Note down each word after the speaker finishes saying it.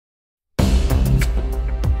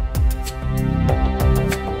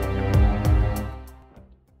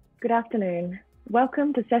Good afternoon.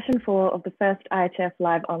 Welcome to session 4 of the first IHF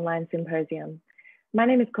Live Online Symposium. My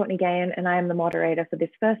name is Courtney Gahan and I am the moderator for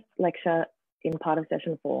this first lecture in part of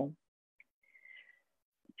session 4.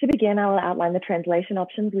 To begin, I will outline the translation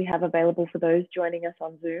options we have available for those joining us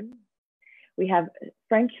on Zoom. We have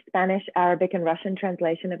French, Spanish, Arabic, and Russian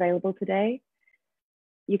translation available today.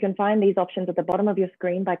 You can find these options at the bottom of your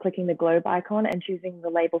screen by clicking the globe icon and choosing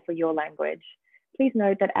the label for your language. Please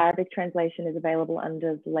note that Arabic translation is available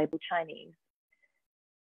under the label Chinese.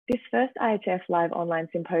 This first IHF Live Online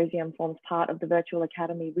Symposium forms part of the virtual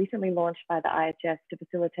academy recently launched by the IHF to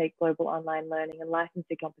facilitate global online learning and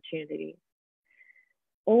licensing opportunities.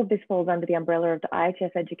 All of this falls under the umbrella of the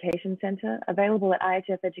IHF Education Centre, available at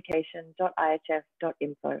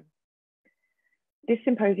ihfeducation.ihf.info. This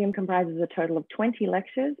symposium comprises a total of 20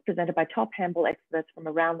 lectures presented by top handball experts from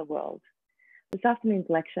around the world. This afternoon's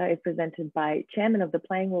lecture is presented by Chairman of the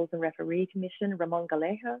Playing Rules and Referee Commission, Ramon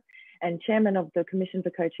Galejo, and Chairman of the Commission for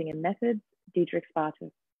Coaching and Methods, Diedrich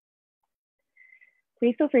Spartus.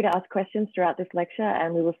 Please feel free to ask questions throughout this lecture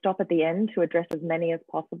and we will stop at the end to address as many as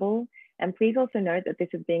possible. And please also note that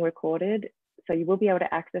this is being recorded, so you will be able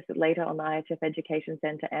to access it later on the IHF Education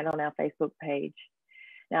Centre and on our Facebook page.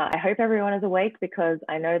 Now, I hope everyone is awake because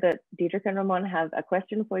I know that Diedrich and Ramon have a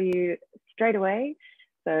question for you straight away.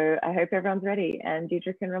 So I hope everyone's ready. And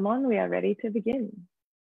Diedrich and Ramon, we are ready to begin.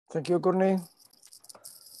 Thank you, Courtney.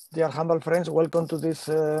 Dear handball friends, welcome to this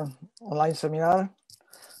online seminar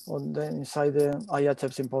inside the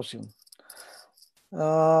IHF Symposium.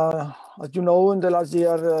 As you know, in the last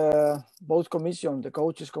year, both commissions, the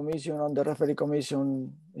Coaches Commission and the Referee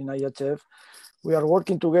Commission in IHF, we are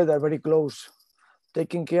working together very close,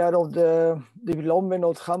 taking care of the development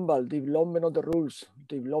of handball, development of the rules,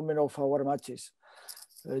 development of our matches.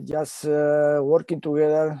 Just working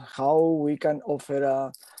together how we can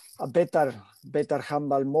offer a better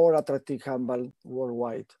handball, more attractive handball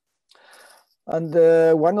worldwide. And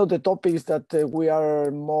one of the topics that we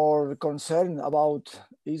are more concerned about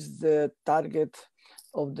is the target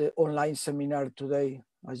of the online seminar today.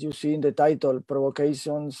 As you see in the title,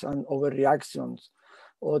 Provocations and Overreactions,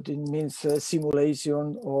 or it means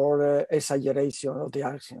simulation or exaggeration of the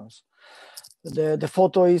actions. The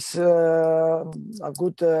photo is a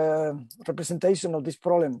good representation of this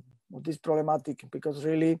problem, of this problematic, because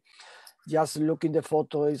really just looking the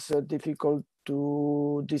photo is difficult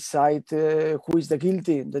to decide who is the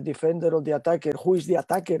guilty, the defender or the attacker, who is the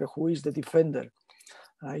attacker, who is the defender.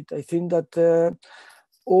 Right? I think that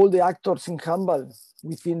all the actors in handball,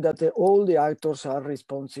 we think that all the actors are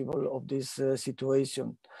responsible of this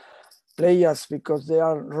situation. Players, because they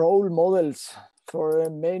are role models for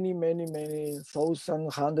many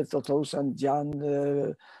thousands, hundreds of thousands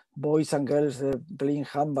young boys and girls playing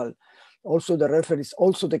handball. Also the referees,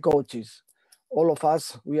 also the coaches. All of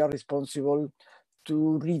us, we are responsible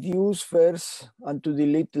to reduce first and to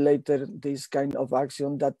delete later this kind of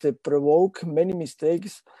action that provoke many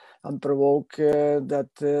mistakes and provoke that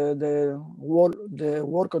the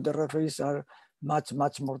work of the referees are much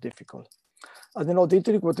more difficult. I don't know,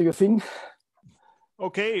 Dietrich, what do you think?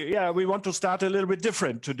 Okay, yeah, we want to start a little bit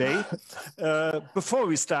different today. Before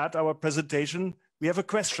we start our presentation, we have a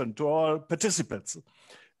question to all participants.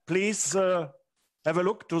 Please have a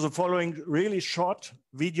look to the following really short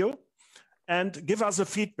video and give us a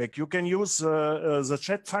feedback. You can use the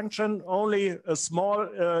chat function, only a small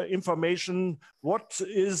information. What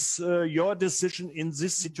is your decision in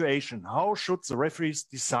this situation? How should the referees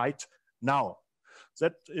decide now?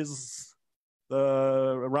 That is,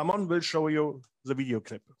 Ramon will show you the video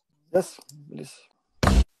clip. Yes, please.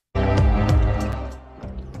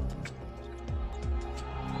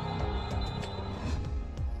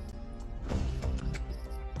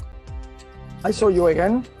 I show you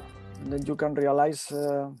again, and then you can realize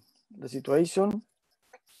the situation.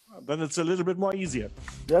 Then it's a little bit more easier.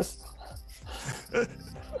 Yes.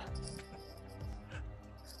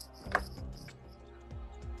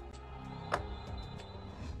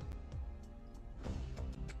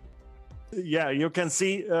 Yeah, you can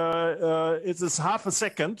see it is half a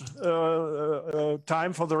second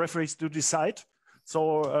time for the referees to decide.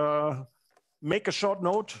 So make a short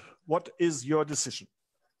note. What is your decision?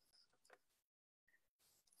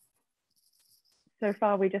 So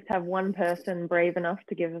far, we just have one person brave enough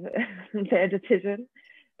to give their decision.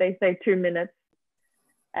 They say 2 minutes.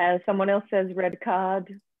 Someone else says red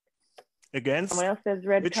card. Against? Someone else says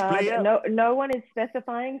red Which card. player? No one is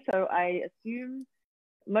specifying, so I assume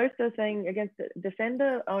most are saying against the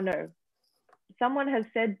defender. Oh no, someone has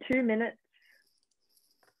said 2 minutes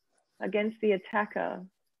against the attacker.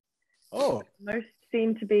 Oh. Most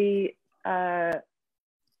seem to be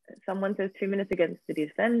Someone says 2 minutes against the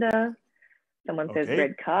defender. Someone says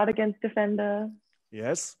red card against defender.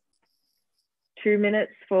 Yes. 2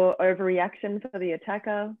 minutes for overreaction for the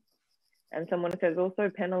attacker. And someone says also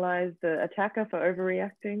penalize the attacker for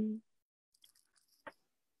overreacting.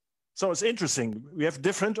 So it's interesting. We have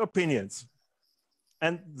different opinions.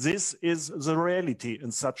 And this is the reality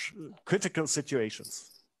in such critical situations.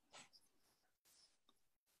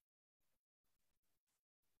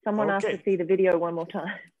 Someone asked to see the video one more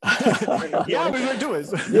time. Yeah, we will do it.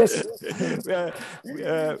 Yes.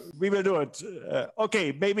 We will do it.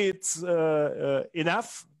 Okay, maybe it's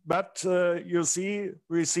enough, but you see,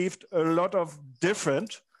 we received a lot of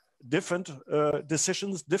different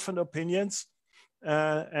decisions, different opinions.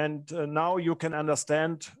 And now you can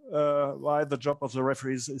understand why the job of the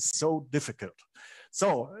referees is so difficult.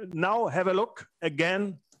 So now have a look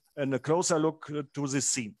again and a closer look to this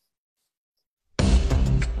scene.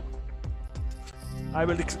 I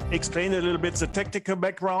will explain a little bit the tactical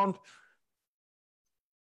background.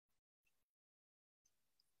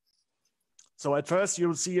 So at first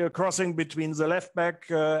you'll see a crossing between the left back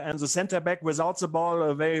and the center back without the ball,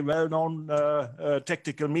 a very well-known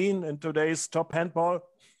tactical mean in today's top handball.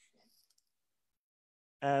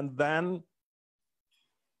 And then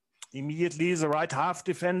immediately the right half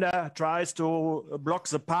defender tries to block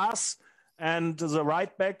the pass, and the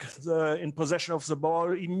right back in possession of the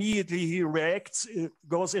ball, immediately he reacts,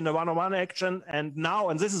 goes in a one-on-one action. And now,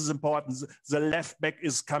 and this is important, the left back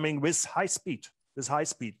is coming with high speed,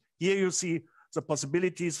 Here you see the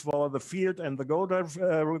possibilities for the field and the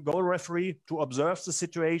goal referee to observe the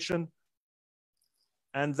situation.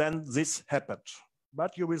 And then this happened.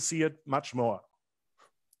 But you will see it much more.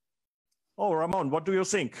 Oh, Ramon, what do you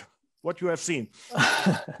think? What you have seen?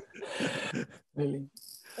 Really?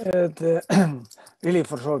 Really,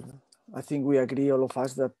 for sure. I think we agree, all of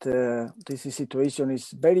us, that this situation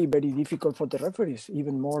is very, very difficult for the referees,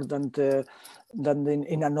 even more than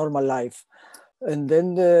in a normal life. And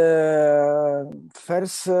then the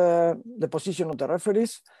position of the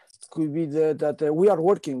referees could be that we are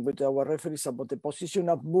working with our referees about the position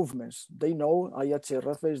of movements. They know, IHF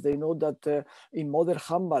referees, they know that in modern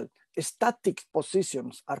handball, static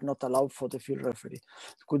positions are not allowed for the field referee.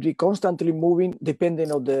 It could be constantly moving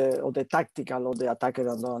depending on the tactical of the attacker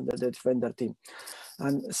and the defender team.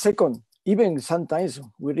 And second, even sometimes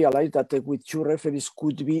we realize that with two referees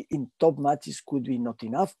could be in top matches could be not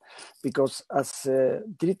enough, because as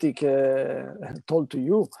Dietrich told to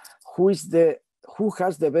you, who has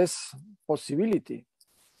the best possibility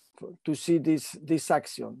to see this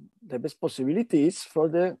action? The best possibility is for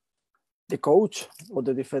the coach or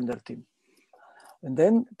the defender team. And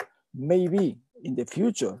then maybe in the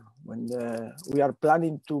future, when we are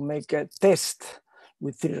planning to make a test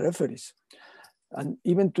with 3 referees, and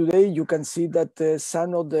even today you can see that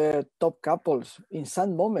some of the top couples in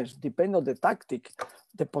some moments, depend on the tactic,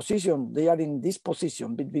 the position, they are in this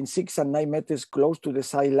position between 6 and 9 meters close to the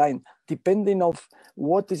sideline, depending on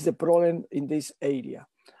what is the problem in this area,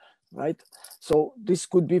 right? So this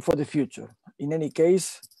could be for the future. In any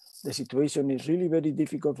case, the situation is really very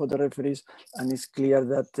difficult for the referees, and it's clear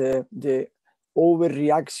that the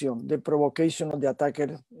overreaction, the provocation of the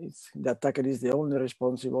attacker is the only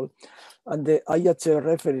responsible. And the IHF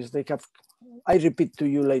referees, they have, I repeat to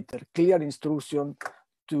you later, clear instruction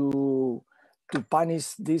to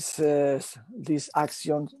punish this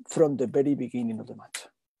action from the very beginning of the match.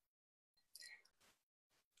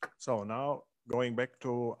 So now going back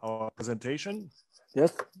to our presentation.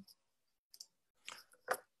 Yes.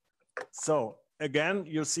 So again,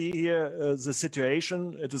 you see here the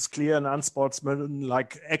situation. It is clear an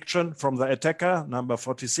unsportsmanlike action from the attacker, number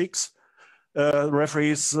 46.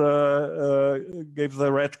 Referees gave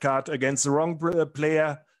the red card against the wrong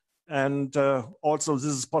player. And also this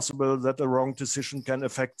is possible that a wrong decision can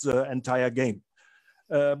affect the entire game.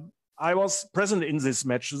 I was present in this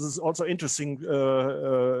match. This is also interesting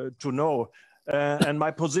to know. And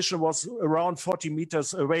my position was around 40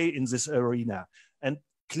 meters away in this arena. And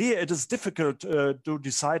clear, it is difficult to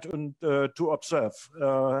decide and to observe.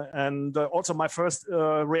 And also my first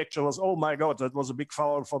reaction was, oh my God, that was a big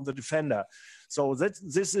foul from the defender. So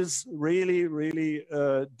this is really, really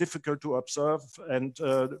difficult to observe and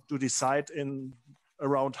to decide in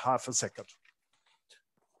around half a second.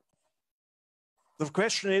 The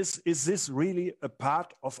question is this really a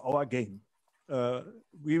part of our game?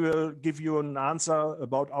 We will give you an answer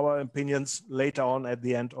about our opinions later on at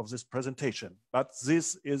the end of this presentation. But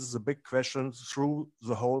this is the big question through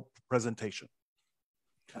the whole presentation.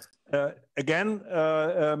 Again,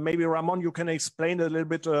 maybe Ramon, you can explain a little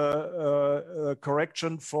bit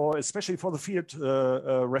correction for, especially for the field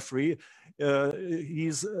referee.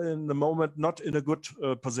 he's in the moment not in a good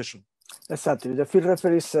position. Exactly. The field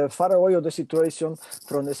referee is far away of the situation.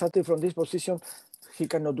 Exactly from this position, he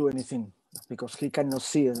cannot do anything because he cannot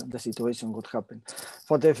see the situation what happened.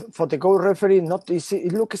 For the goal referee, not easy.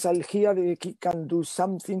 It looks like here he can do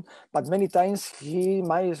something, but many times he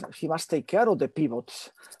must take care of the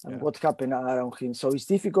pivots and what happened around him. So it's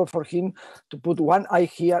difficult for him to put one eye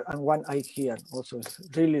here and one eye here. Also, it's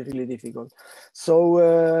really, really difficult. So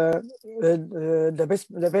the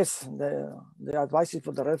advice is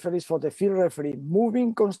for the referees, for the field referee,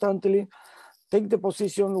 moving constantly, take the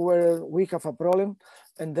position where we have a problem,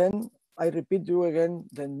 and then I repeat you again,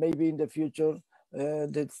 then maybe in the future,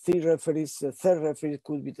 the third referee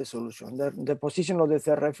could be the solution. The position of the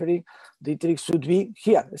third referee, Dietrich, should be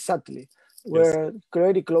here, exactly. We're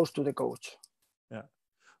very close to the coach. Yeah.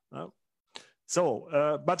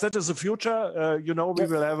 But that is the future. You know, we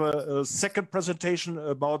will have a second presentation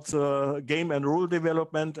about game and rule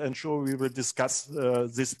development, and sure we will discuss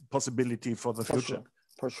this possibility for the future. Sure.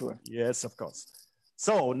 For sure. Yes, of course.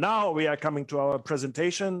 So now we are coming to our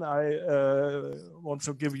presentation. I want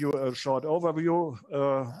to give you a short overview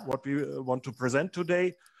what we want to present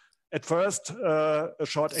today. At first, a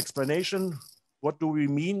short explanation. What do we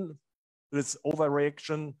mean with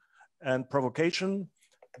overreaction and provocation?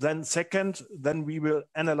 Then second, then we will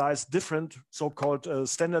analyze different so-called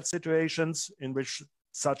standard situations in which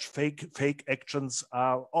such fake actions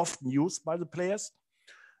are often used by the players.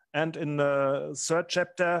 And in the third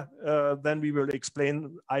chapter, then we will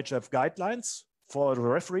explain IHF guidelines for the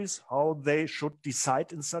referees, how they should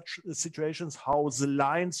decide in such situations, how the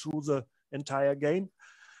line through the entire game.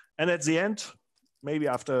 And at the end, maybe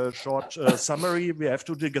after a short summary, we have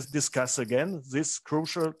to discuss again this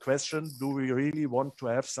crucial question: do we really want to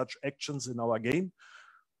have such actions in our game?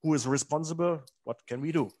 Who is responsible? What can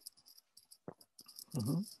we do?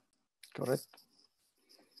 Correct.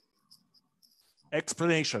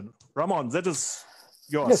 Explanation. Ramon, that is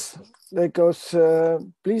yours. Yes, because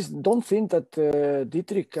please don't think that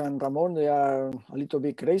Dietrich and Ramon, they are a little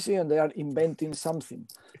bit crazy and they are inventing something,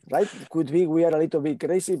 right? Could be we are a little bit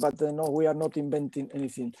crazy, but no, we are not inventing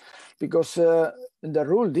anything. Because the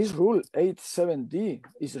rule, this rule 87D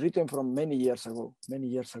is written from many years ago.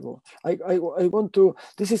 I want to,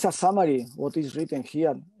 this is a summary, what is written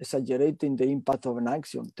here, exaggerating the impact of an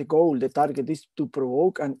action. The goal, the target is to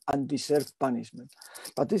provoke an undeserved punishment.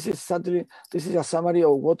 But this is certainly, this is a summary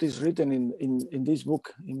of what is written in this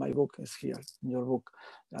book, in my book, is here, in your book.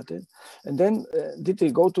 And then,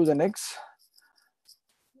 Dietrich, go to the next.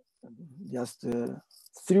 Just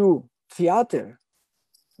through theater.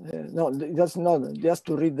 No, that's not, just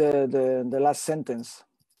to read the last sentence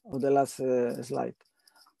of the last slide.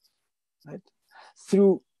 Right?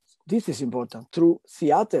 Through, this is important, through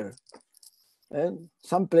theater.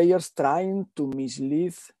 Some players trying to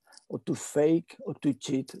mislead or to fake or to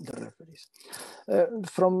cheat the referees.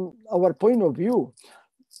 From our point of view,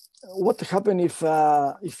 what happens if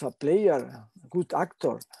a player, a good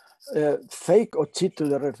actor, fake or cheat to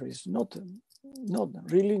the referees? Not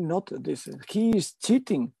really, not this. He is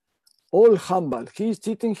cheating all handball. He is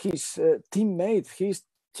cheating his teammate. He is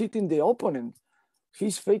cheating the opponent.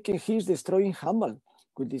 He's faking, he's destroying handball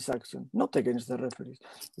with this action, not against the referees.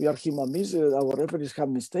 We are human beings, our referees have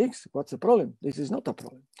mistakes. What's the problem? This is not a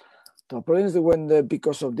problem. The problem is when,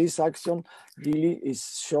 because of this action, really is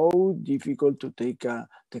so difficult to take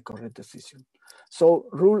the correct decision. So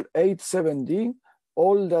rule 87D,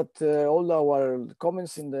 all our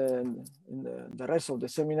comments in the rest of the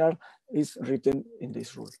seminar is written in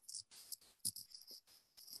this rule.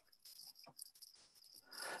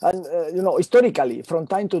 And you know, historically, from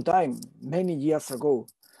time to time, many years ago,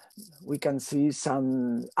 we can see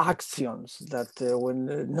some actions that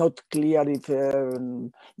when not clear if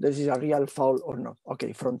this is a real foul or not.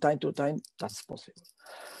 Okay, from time to time, that's possible.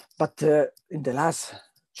 But in the last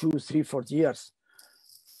 2, 3, 4 years,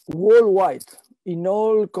 worldwide, in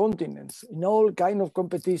all continents, in all kind of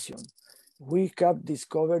competition, we have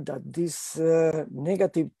discovered that this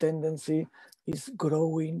negative tendency is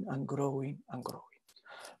growing and growing and growing.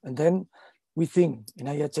 And then we think, in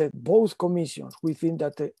IHF, both commissions, we think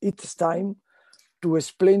that it's time to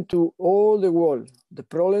explain to all the world the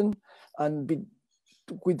problem and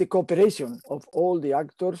with the cooperation of all the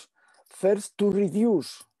actors, first to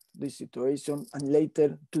reduce this situation and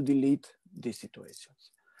later to delete these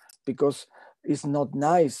situations. Because it's not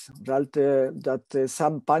nice that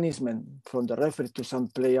some punishment from the referee to some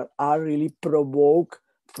player are really provoked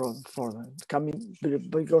coming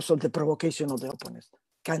because of the provocation of the opponents.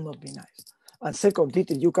 Cannot be nice. And second,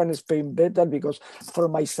 Dietrich, you can explain better because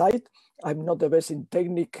from my side, I'm not the best in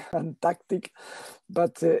technique and tactic,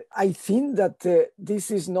 but I think that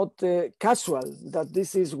this is not casual, that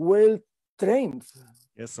this is well trained.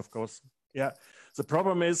 Yes, of course. Yeah. The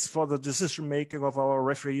problem is for the decision making of our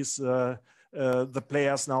referees, the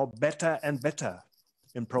players now better and better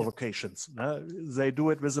in provocations. They do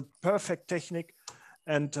it with a perfect technique.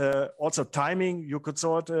 And also timing, you could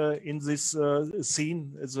sort in this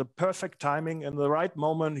scene, is a perfect timing. In the right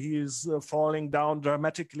moment, he is falling down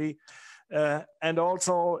dramatically. And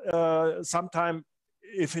also sometimes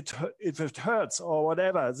if it hurts or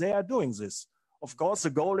whatever, they are doing this. Of course, the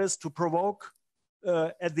goal is to provoke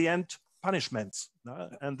at the end punishments.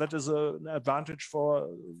 And that is an advantage for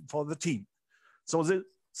the team. So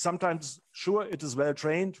sometimes, sure, it is well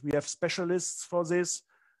trained. We have specialists for this.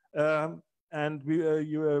 And we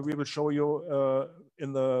will show you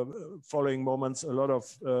in the following moments a lot of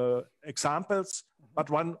examples. But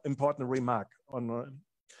one important remark on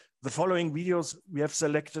the following videos we have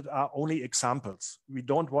selected are only examples. We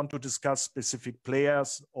don't want to discuss specific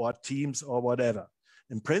players or teams or whatever.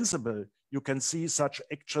 In principle, you can see such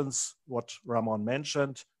actions, what Ramon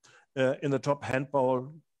mentioned, in the top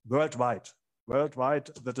handball worldwide.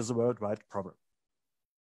 Worldwide, that is a worldwide problem.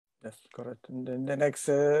 That's correct. And then the next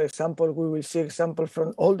example, we will see examples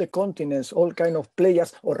from all the continents, all kind of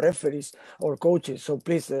players or referees or coaches. So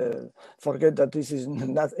please forget that this is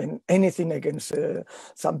not anything against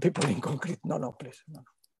some people in concrete. No, please. No.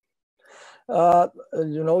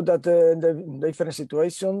 You know that in the different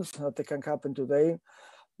situations that can happen today,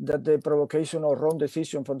 that the provocation or wrong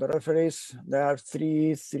decision from the referees, there are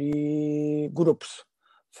three groups.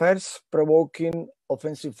 First, provoking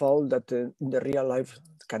offensive foul that in the real life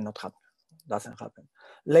cannot happen, doesn't happen.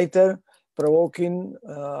 Later, provoking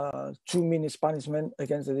 2 minutes punishment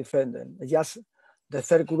against the defender. Just the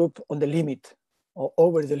third group on the limit or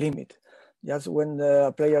over the limit. Just when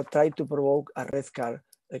the player tried to provoke a red card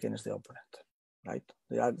against the opponent, right?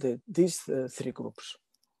 They are these three groups.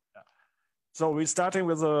 So we're starting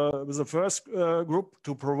with the first group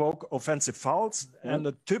to provoke offensive fouls, and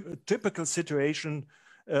a typical situation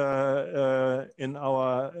in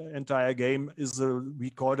our entire game is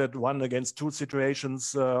we call it 1 against 2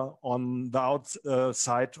 situations on the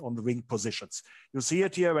outside on the wing positions. You see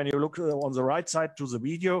it here when you look on the right side to the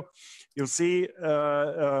video. You see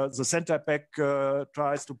the center back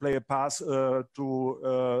tries to play a pass to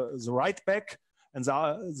the right back, and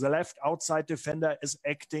the left outside defender is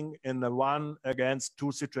acting in a 1 against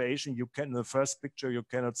 2 situation. You can, in the first picture, you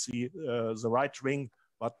cannot see the right wing,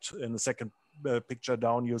 but in the second picture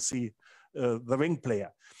down, you see the wing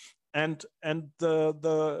player. And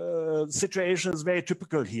the situation is very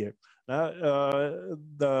typical here.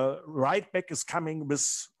 The right back is coming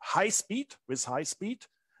with high speed,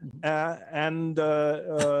 and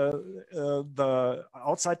the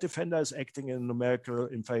outside defender is acting in numerical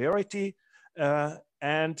inferiority,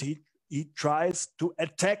 and he tries to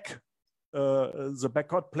attack the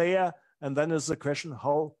backcourt player, and then is the question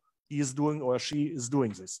how he is doing or she is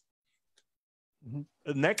doing this.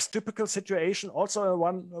 The next typical situation, also a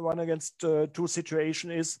 1 against 2 situation,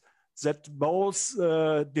 is that both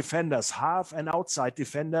defenders, half and outside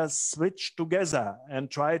defenders, switch together and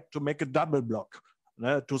try to make a double block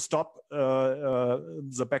to stop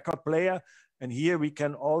the backcourt player. And here we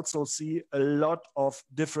can also see a lot of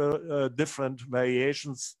different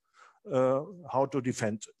variations how to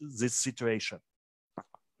defend this situation.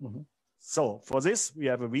 So for this, we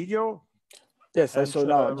have a video. Yes, and so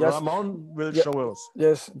now Ramon will show us.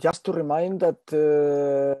 Yes, just to remind that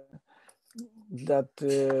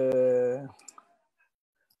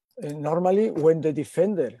normally when the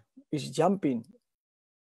defender is jumping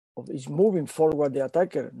or is moving forward the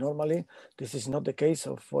attacker, normally this is not the case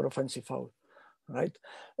for offensive foul, right?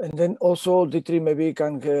 And then also Dietrich maybe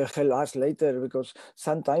can help us later, because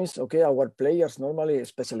sometimes, okay, our players normally,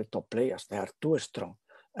 especially top players, they are too strong.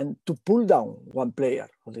 And to pull down one player,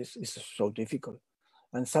 this is so difficult.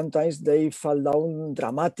 And sometimes they fall down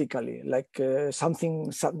dramatically, like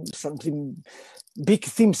something big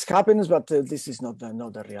things happens, but this is not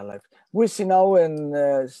the real life. We see now in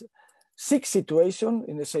 6 situations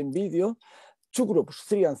in the same video, 2 groups,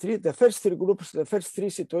 3 and 3. The first 3 groups, the first 3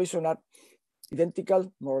 situations are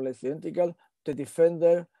identical, more or less identical. The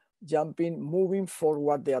defender jumping, moving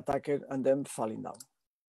forward the attacker, and then falling down.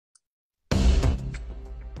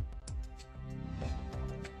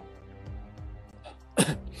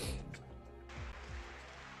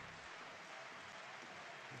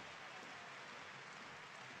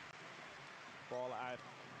 Ball out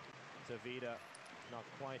to Vida, not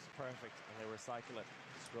quite perfect, and they recycle it.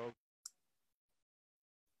 Stroke.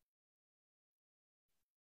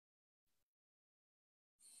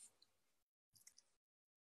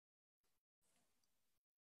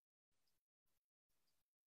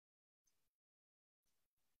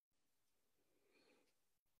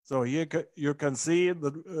 So here you can see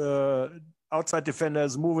the outside defender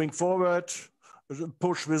is moving forward,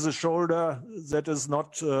 push with the shoulder. That is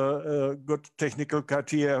not a good technical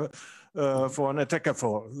criteria for an attacker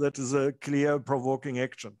foul. That is a clear provoking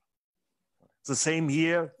action. The same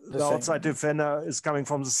here, the outside defender is coming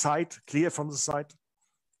from the side, clear from the side.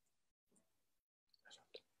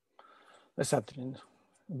 Exactly.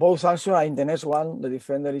 Both actions are in the next one. The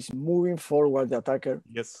defender is moving forward the attacker.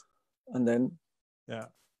 Yes. And then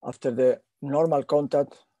after the normal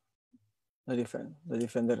contact, the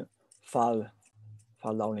defender fall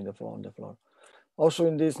down on the floor. Also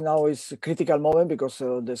in this now is a critical moment because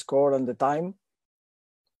of the score and the time.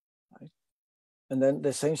 Right? And then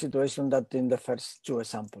the same situation that in the first two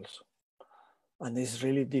examples. And it's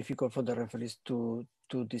really difficult for the referees to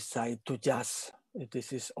decide, to judge if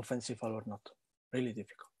this is offensive foul or not. Really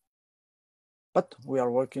difficult. But we are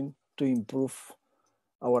working to improve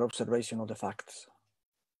our observation of the facts.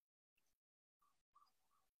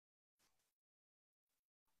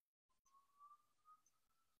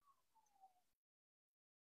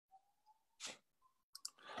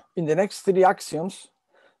 In the next three actions,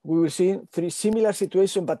 we will see three similar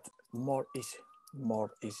situations, but more easy.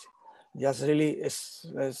 Just really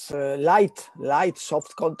light,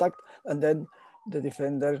 soft contact, and then the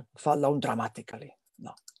defender fall down dramatically.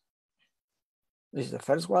 No. This is the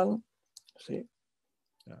first one. See.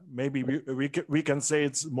 Yeah, maybe we can say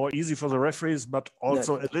it's more easy for the referees, but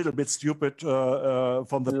also a little bit stupid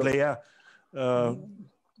from the player.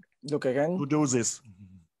 Look again. To do this.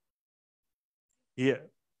 Here.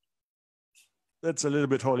 That's a little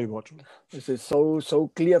bit Hollywood. This is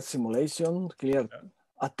so clear simulation, clear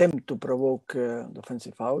attempt to provoke the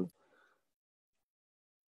offensive foul.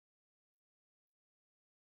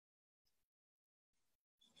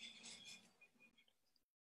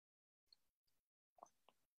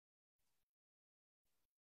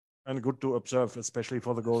 And good to observe, especially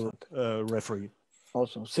for the goal referee.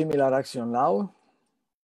 Also, similar action now.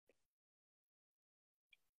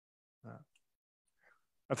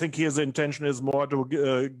 I think here the intention is more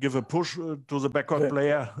to give a push to the backcourt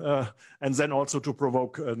player and then also to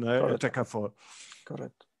provoke an attacker foul.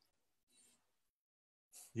 Correct.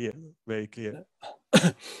 Here, very clear.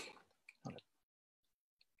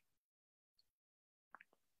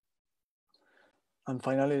 And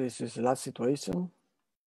finally, this is the last situation.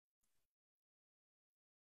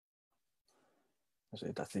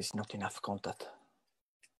 That is not enough contact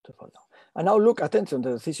to fall down. And now look, attention,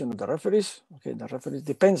 the decision of the referees. Okay, the referees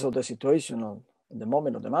depends on the situation, on the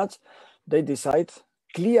moment of the match. They decide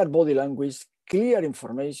clear body language, clear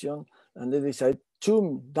information, and they decide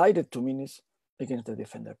direct 2 minutes against the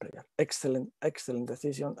defender player. Excellent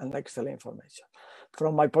decision and excellent information.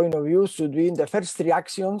 From my point of view, should be in the first three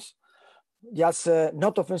actions, just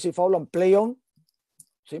not offensive foul and play on,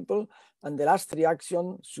 simple. And the last three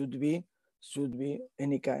actions should be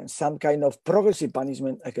some kind of progressive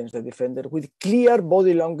punishment against the defender with clear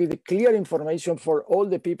body language, clear information for all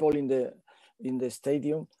the people in the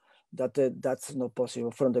stadium that that's not possible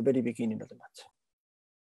from the very beginning of the match.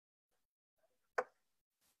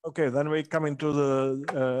 Okay, then we come into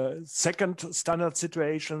the second standard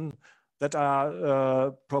situation that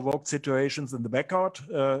are provoked situations in the backcourt,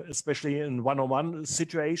 especially in one-on-one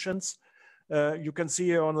situations. You can see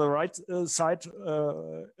here on the right side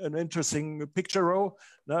an interesting picture row.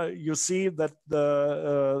 Now you see that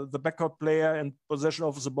the backcourt player in possession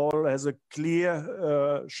of the ball has a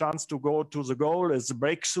clear chance to go to the goal. It's a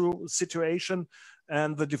breakthrough situation,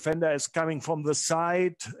 and the defender is coming from the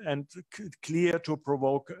side and clear to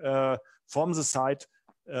provoke from the side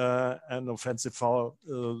an offensive foul.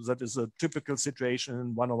 That is a typical situation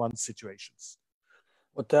in one-on-one situations.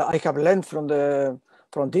 What I have learned from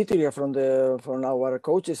Dietrich, from our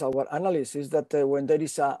coaches, our analysts, is that when there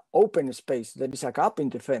is an open space, there is a gap in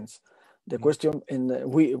defense. The question,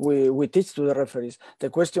 we teach to the referees, the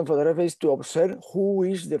question for the referees to observe who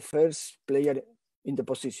is the first player in the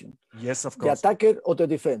position. Yes, of course. The attacker or the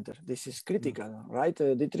defender. This is critical, right,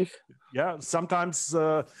 Dietrich? Yeah, sometimes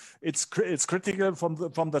it's critical from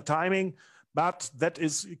the timing, but that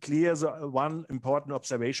is clear. One important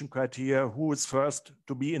observation criteria: who is first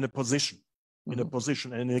to be in a position. In a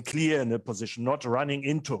position, and in a position, not running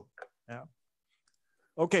into. Yeah.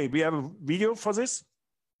 Okay, we have a video for this.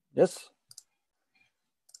 Yes.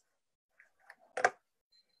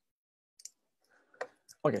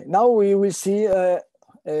 Okay, now we will see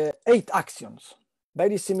 8 actions,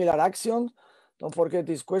 very similar actions. Don't forget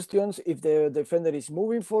these questions: if the defender is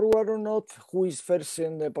moving forward or not, who is first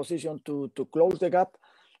in the position to close the gap.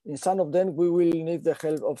 In some of them, we will need the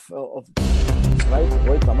help of right,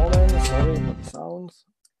 wait a moment, sorry for the sounds.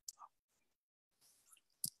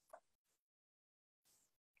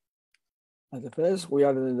 At the first, we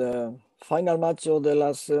are in the final match of the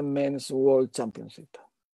last men's world championship.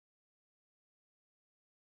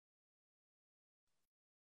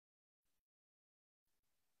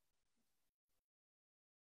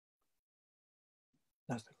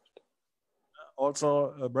 That's the question.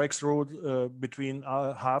 Also a breakthrough between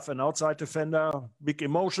half and outside defender. Big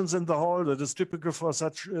emotions in the hall. That is typical for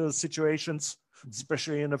such situations,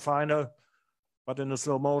 especially in the final. But in the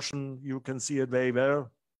slow motion, you can see it very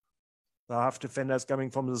well. The half defender is coming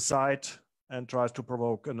from the side and tries to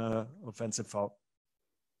provoke an offensive foul.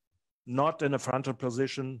 Not in a frontal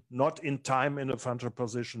position, not in time in a frontal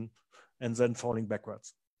position, and then falling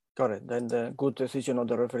backwards. Correct. Then the good decision of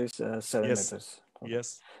the referee is 7 Yes. meters. Okay.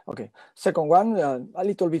 Yes. Okay. Second one, a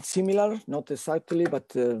little bit similar, not exactly,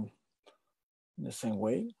 but in the same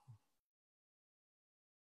way.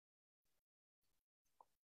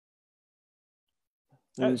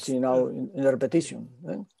 We'll see now in the repetition.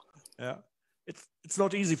 Yeah, it's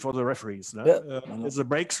not easy for the referees. No? Yeah, no. It's a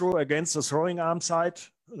breakthrough against the throwing arm side.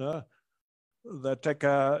 The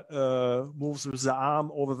attacker moves with the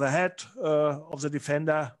arm over the head of the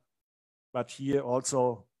defender, but here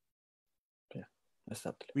also, yeah,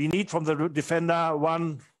 exactly. We need from the defender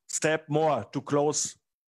one step more to close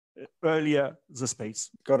earlier the space.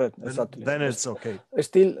 Correct, exactly. Then it's okay.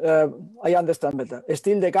 Still, I understand better.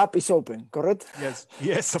 Still, the gap is open. Correct. Yes,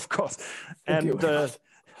 yes, of course,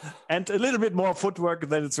 and a little bit more footwork,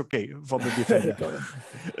 then it's okay from the defender.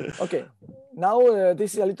 Okay, now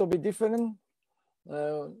this is a little bit different.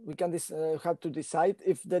 We can have to decide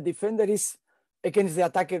if the defender is against the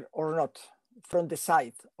attacker or not, from the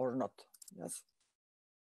side or not. Yes.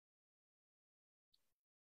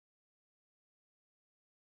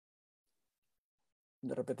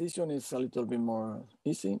 The repetition is a little bit more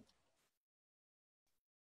easy.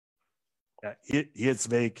 Yeah, here it's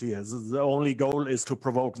very clear. The only goal is to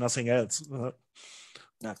provoke, nothing else.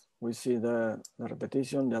 Yes, we see the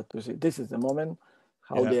repetition. That we see. This is the moment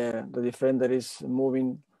how the defender is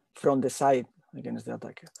moving from the side against the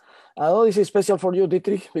attacker. I know this is special for you,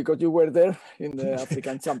 Dietrich, because you were there in the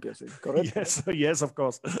African Championship, correct? Yes, yes, of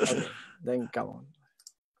course. Okay, then come on.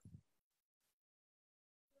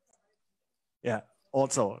 Yeah,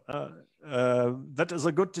 also, that is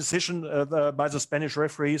a good decision by the Spanish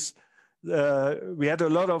referees. We had a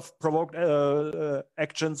lot of provoked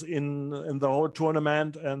actions in the whole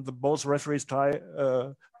tournament, and both referees try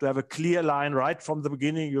to have a clear line right from the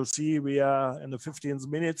beginning. You'll see we are in the 15th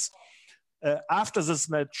minutes. After this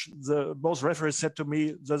match, both referees said to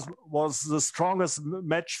me, this was the strongest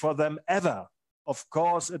match for them ever. Of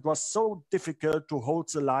course, it was so difficult to hold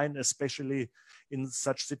the line, especially in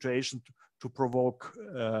such situations, to provoke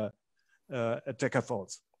attacker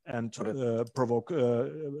fouls and provoke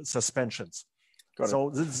suspensions. Correct. So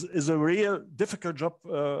this is a real difficult job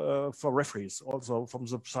for referees, also from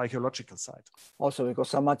the psychological side. Also because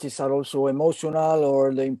some matches are also emotional,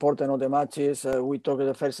 or the importance of the matches. We talked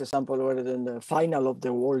the first example where in the final of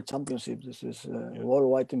the World Championship. This is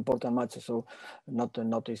worldwide important matches, so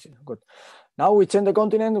not easy. Good. Now we change the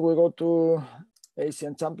continent. We go to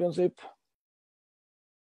Asian Championship.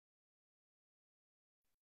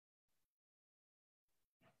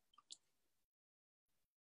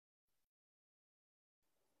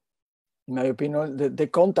 In my opinion, the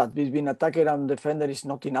contact between attacker and defender is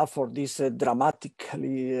not enough for this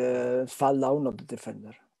dramatically fall down of the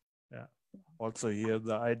defender. Yeah. Also here,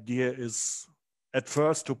 the idea is at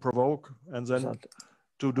first to provoke and then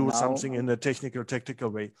to do something in a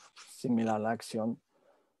tactical way. Similar action,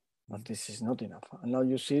 but this is not enough. And now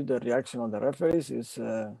you see the reaction of the referees is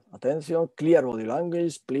attention, clear body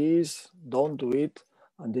language, please don't do it.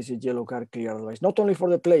 And this is yellow card, clear advice, not only for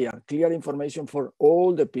the player, clear information for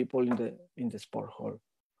all the people in the sport hall.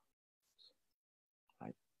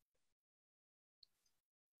 Right.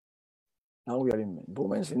 Now we are in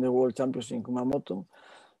women's in the World Championship in Kumamoto,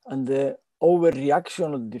 and the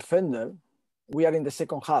overreaction of the defender. We are in the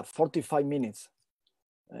second half, 45 minutes,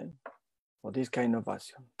 for this kind of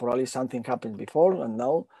action. Probably something happened before, and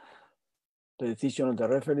now the decision of the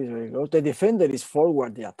referee is very close. The defender is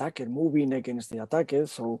forward, the attacker moving against the attacker,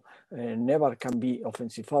 so never can be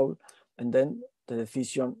offensive foul. And then the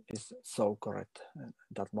decision is so correct at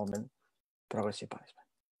that moment, progressive punishment.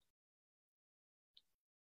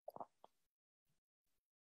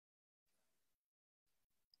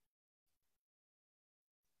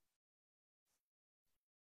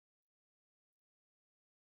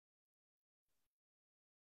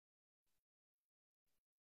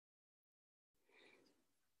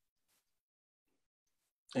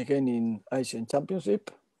 Again in Asian Championship.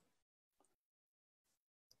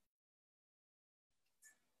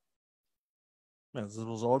 Yes, this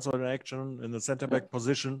was also an action in the center back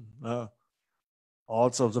position.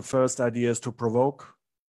 Also, the first idea is to provoke,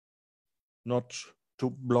 not to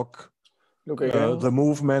block the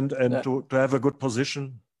movement, and to have a good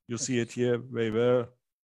position. You see it here very well.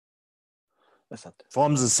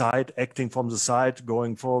 From the side, acting from the side,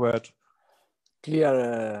 going forward.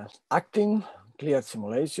 Clear acting, clear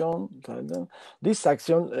simulation. This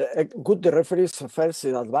action, good the referees first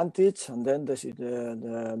the advantage, and then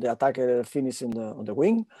the attacker finish on the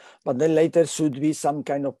wing. But then later should be some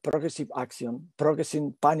kind of progressive action,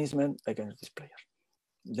 progressive punishment against this player.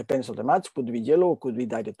 Depends on the match, could be yellow, could be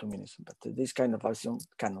direct 2 minutes. But this kind of action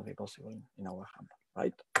cannot be possible in our handball,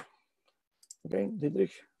 right? Okay,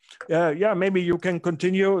 Dietrich. Yeah, maybe you can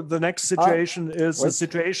continue. The next situation is the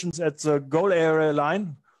situations at the goal area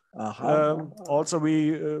line. Also,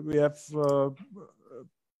 we have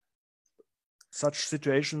such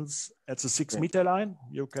situations at the 6-meter line.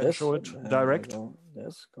 You can show it direct.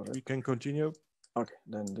 Yes, correct. We can continue. Okay,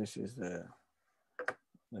 then this is the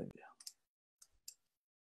idea.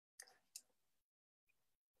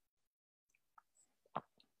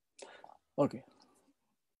 Okay,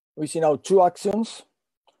 we see now 2 actions.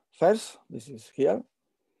 First, this is here.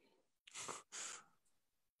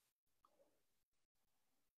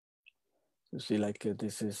 You see, like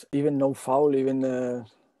this is even no foul, even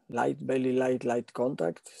very light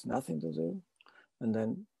contact. It's nothing to do, and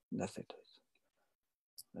then that's it.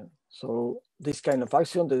 So this kind of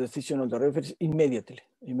action, the decision of the referees immediately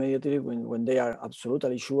when they are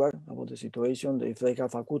absolutely sure about the situation, if they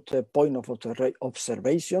have a good point of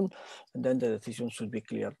observation, and then the decision should be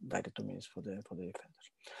clear direct 2 minutes for the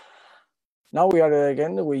defenders. Now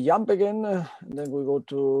we jump again, and then we go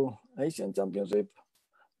to Asian Championship.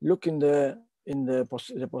 Look in the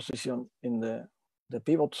position in the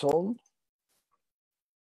pivot zone.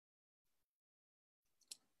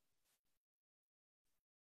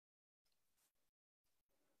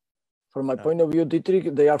 From my point of view,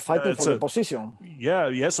 Dietrich, they are fighting for the position.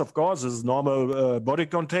 Yes, of course. This is normal body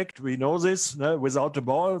contact. We know this, without the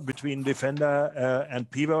ball between defender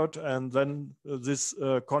and pivot. And then this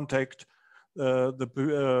contact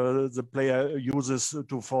the player uses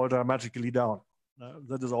to fall dramatically down.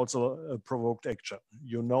 That is also a provoked action.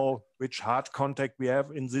 You know which hard contact we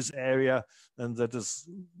have in this area, and that is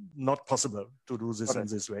not possible to do this in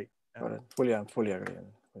this way. Fully agree.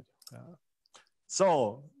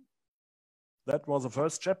 So, that was the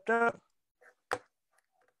first chapter.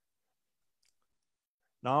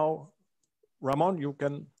 Now, Ramon, you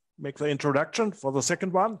can make the introduction for the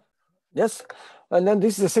second one. Yes, and then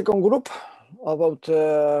this is the second group about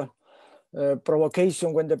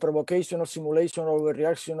provocation. When the provocation or simulation or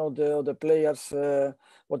overreaction of the players,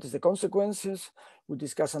 what is the consequences? We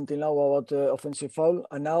discussed until now about offensive foul,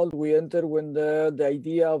 and now we enter when the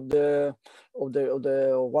idea of the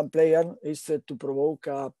one player is to provoke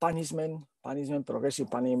a punishment, progressive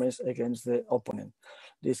punishment against the opponent.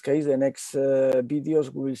 In this case, the next videos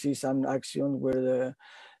we will see some action where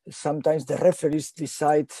sometimes the referees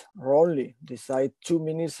decide wrongly, 2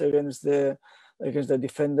 minutes against the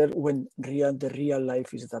defender when the real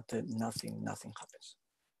life is that nothing happens.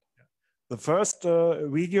 The first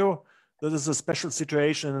video, this is a special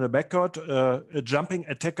situation in the backcourt. A jumping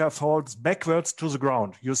attacker falls backwards to the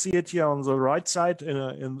ground. You see it here on the right side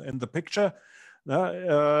in the picture.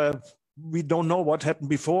 We don't know what happened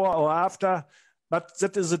before or after, but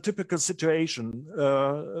that is a typical situation.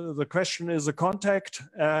 The question is the contact,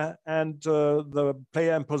 and the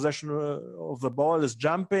player in possession of the ball is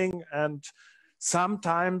jumping, and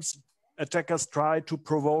sometimes attackers try to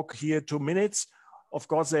provoke here 2 minutes. Of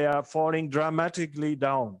course, they are falling dramatically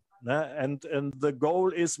down. And the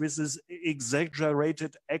goal is with this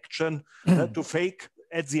exaggerated action to fake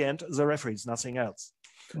at the end the referees, nothing else.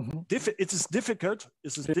 It is difficult.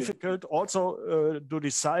 It is difficult also to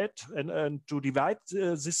decide and to divide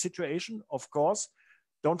this situation, of course.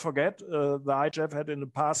 Don't forget, the IHF had in the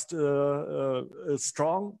past a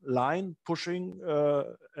strong line pushing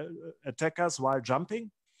attackers while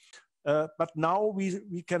jumping. But now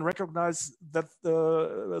we can recognize that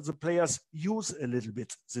the players use a little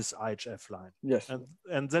bit this IHF line. Yes.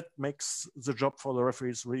 And that makes the job for the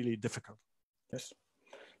referees really difficult. Yes,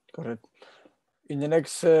 correct. In the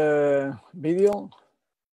next video,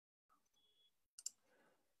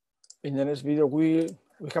 we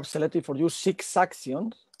have selected for you 6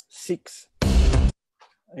 actions. 6.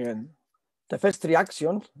 Again, the first 3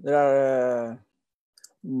 actions, they are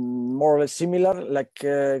more or less similar, like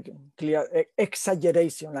clear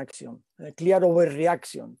exaggeration action, clear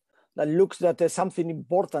overreaction that looks that something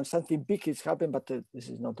important, something big is happening, but this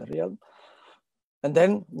is not the real. And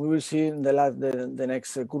then we will see in the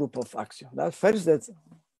next group of actions. That first, that's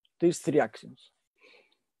these 3 actions.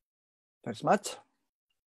 First match.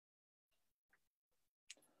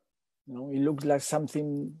 You know, it looks like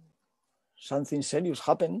something serious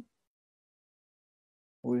happened.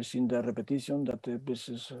 We've seen the repetition that this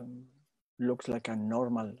is looks like a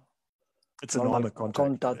normal. It's a normal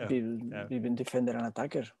contact between defender and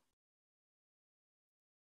attacker.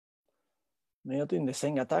 Maybe in the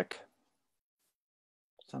same attack.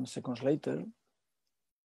 Some seconds later.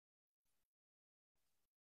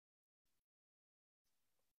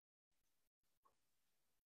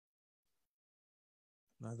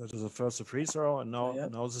 Now that is the first free throw, and now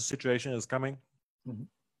the situation is coming. Mm-hmm.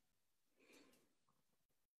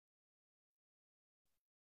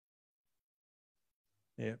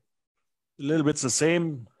 Yeah, a little bit the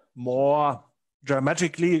same, more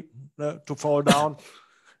dramatically to fall down.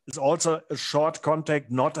 It's also a short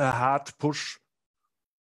contact, not a hard push.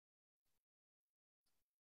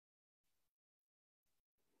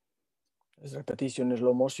 It's repetition,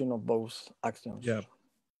 slow motion of both actions. Yeah.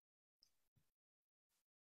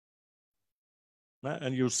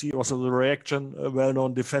 And you see also the reaction, a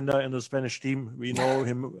well-known defender in the Spanish team. We know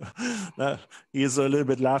him. He is a little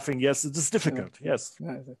bit laughing. Yes, it is difficult. Yeah. Yes.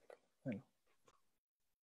 Yeah, exactly.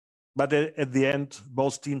 But at the end,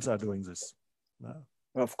 both teams are doing this.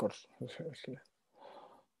 Of course.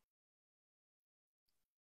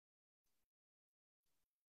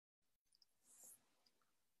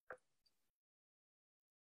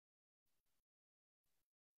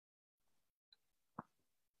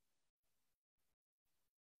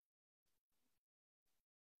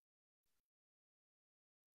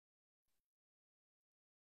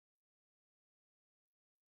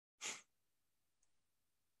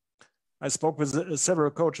 I spoke with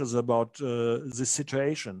several coaches about this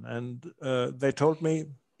situation, and they told me,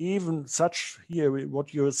 even such here,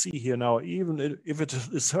 what you see here now, even if it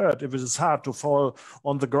is hurt, if it is hard to fall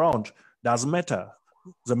on the ground, doesn't matter.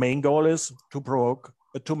 The main goal is to provoke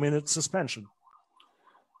a 2-minute suspension.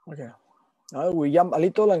 Okay. Now we jump a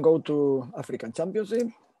little and go to African Championship.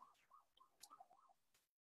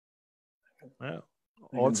 Yeah.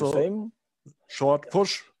 Also, same. Short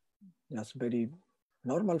push. That's very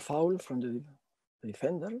normal foul from the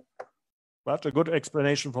defender. But a good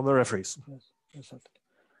explanation from the referees. Yes, exactly.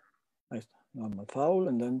 Nice. Normal foul,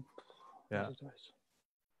 and then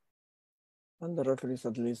and the referees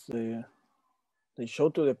at least they show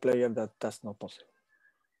to the player that that's not possible.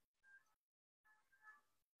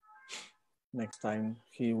 Next time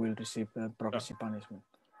he will receive a progressive punishment.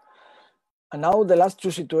 And now the last 2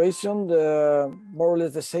 situations, more or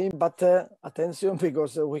less the same, but attention,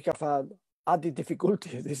 because we have a added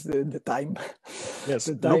difficulty. This is the time. Yes,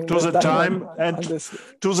 the time, look to the time and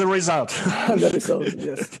to the result. The result,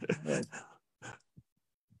 yes. Right.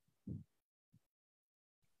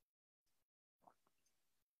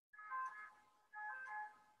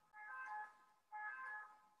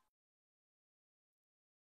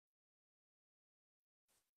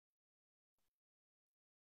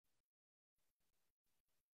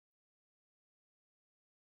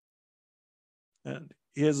 And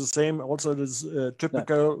here's the same, also this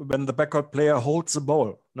typical when the backcourt player holds the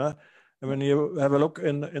ball. No? And when you have a look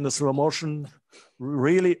in the slow motion,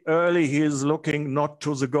 really early, he is looking not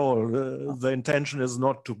to the goal. The intention is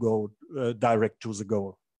not to go direct to the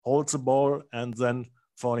goal. Holds the ball and then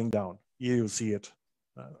falling down. Here you see it.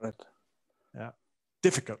 Right. Yeah,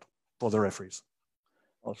 difficult for the referees.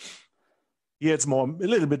 Also. Here it's a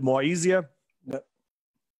little bit more easier. Yeah.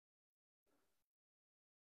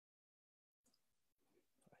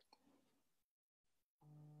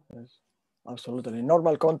 Yes, absolutely.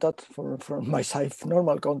 Normal contact from my side,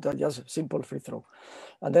 normal contact, just simple free throw.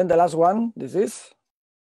 And then the last one, this is?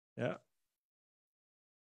 Yeah.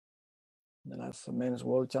 The last Men's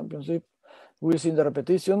World Championship. We've seen the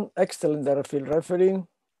repetition, excellent field refereeing,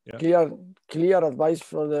 clear advice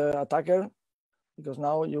for the attacker, because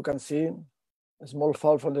now you can see a small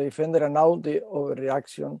foul from the defender and now the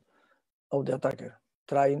overreaction of the attacker,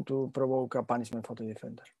 trying to provoke a punishment for the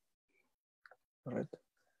defender. All right.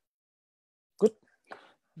 Good.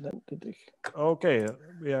 Okay,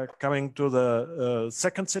 we are coming to the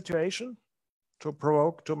second situation to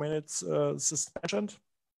provoke 2 minutes suspension.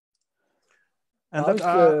 And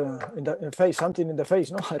that in the face, something in the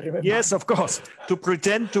face, no? I remember. Yes, of course, to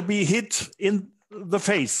pretend to be hit in the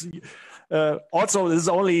face. Also, this is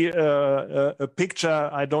only a picture.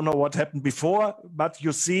 I don't know what happened before, but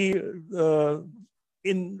you see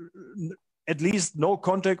in at least no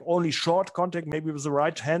contact, only short contact, maybe with the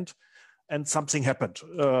right hand, and something happened,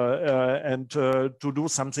 and to do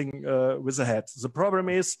something with the head. The problem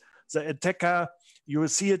is the attacker you will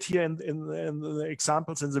see it here in the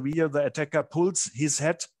examples in the video. The attacker pulls his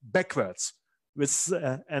head backwards with,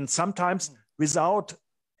 and sometimes without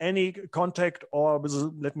any contact, or with,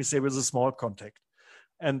 let me say, with a small contact.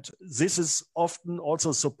 And this is often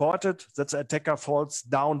also supported that the attacker falls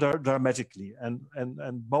down dramatically. And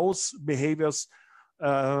both behaviors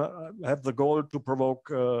have the goal to provoke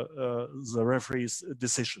the referee's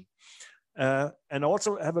decision. And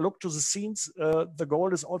also have a look to the scenes. The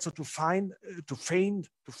goal is also to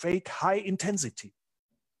fake high intensity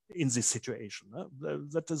in this situation.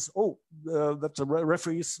 That is, that the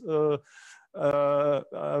referees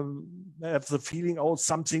have the feeling, oh,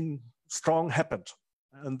 something strong happened.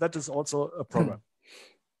 And that is also a problem.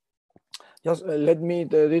 Just let me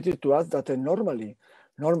to add that normally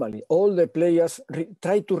all the players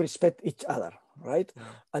try to respect each other, right? Yeah.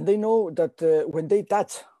 And they know that when they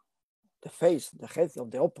touch the face, the head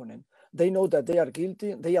of the opponent, they know that they are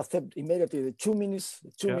guilty. They accept immediately the 2 minutes,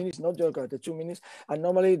 not the 2 minutes. And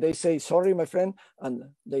normally they say, sorry, my friend, and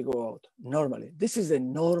they go out. Normally, this is the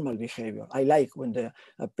normal behavior. I like when the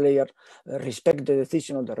player respect the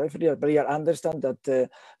decision of the referee. A player understand that,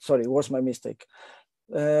 sorry, it was my mistake.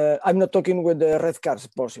 I'm not talking with the red cards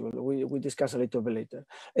possible. We discuss a little bit later.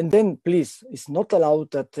 And then, please, it's not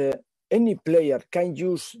allowed that any player can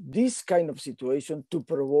use this kind of situation to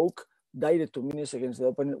provoke direct 2 minutes against the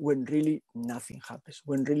opponent when really nothing happens,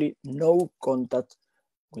 when really no contact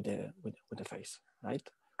with the face, right?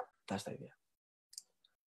 That's the idea.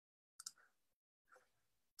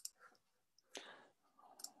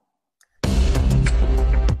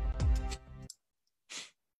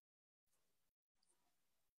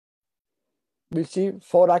 We see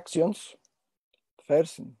 4 actions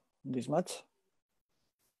first in this match.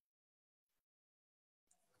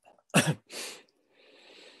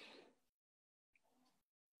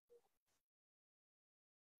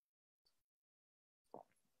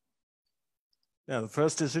 Yeah, the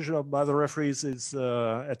first decision by the referees is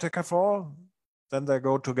attacker foul. Then they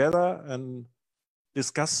go together and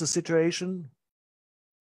discuss the situation.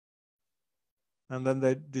 And then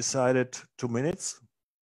they decided 2 minutes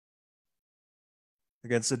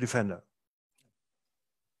against the defender.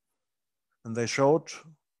 And they showed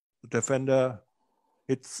the defender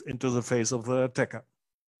hits into the face of the attacker.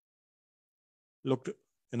 Looked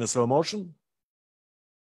in a slow motion.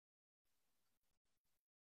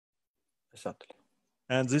 Exactly.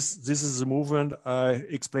 And this is the movement I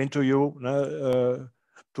explained to you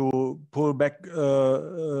to pull back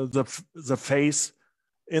the face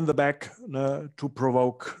in the back to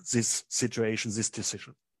provoke this situation, this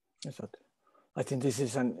decision. Exactly. I think this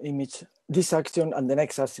is an image, this action and the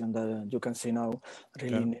next action that you can see now,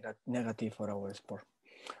 really negative for our sport.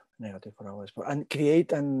 Negative for our sport. And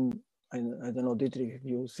create an, I don't know, Dietrich,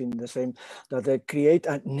 you've seen the same, that they create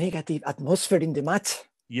a negative atmosphere in the match.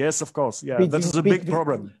 Yes, of course. Yeah, that is a big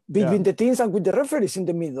problem. Between the teams and with the referees in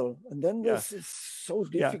the middle. And then it's so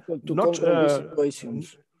difficult to control these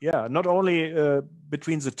situations. Yeah, not only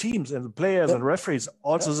between the teams and the players and referees,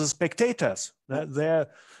 also the spectators. They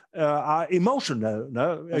are emotional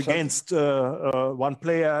against one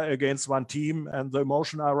player, against one team, and the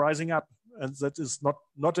emotion are rising up. And that is not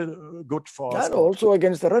good for us. Also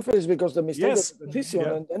against the referees, because the mistake of the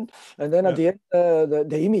decision, and then at the end,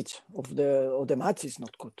 the image of the match is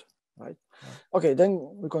not good, right? Okay, then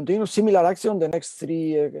we continue. Similar action. The next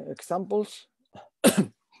 3 examples.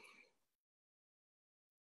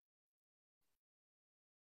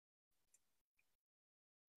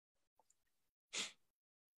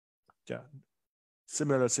 Yeah,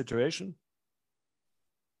 similar situation.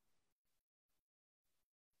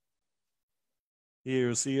 Here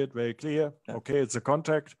you see it very clear. Yeah. Okay, it's a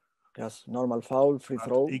contact. Yes, normal foul, free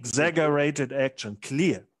throw. Exaggerated action,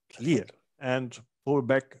 clear. And pull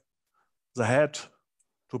back the head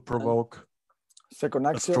to provoke second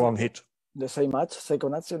action, a strong hit. The same match,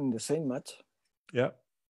 second action in the same match. Yeah.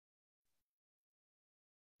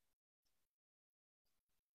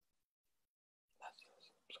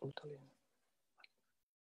 Totally.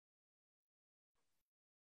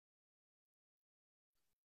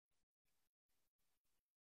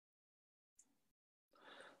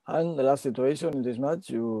 And the last situation in this match,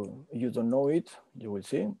 you don't know it, you will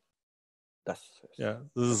see. This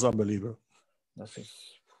is unbelievable.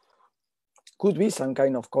 Could be some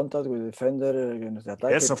kind of contact with the defender against the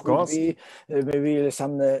attacker. Yes, of course. Be, maybe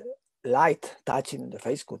some light touching in the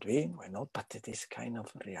face, could be. Why not? But this kind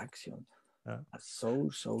of reaction,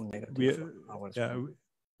 so negative.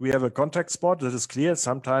 We have a contact sport that is clear.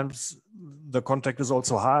 Sometimes the contact is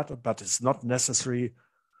also hard, but it's not necessary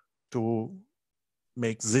to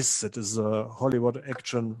make this. That is a Hollywood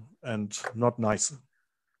action and not nice.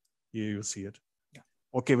 Here you see it.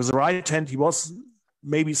 Okay, with the right hand, he was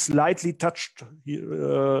maybe slightly touched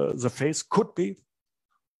the face, could be,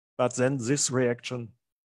 but then this reaction.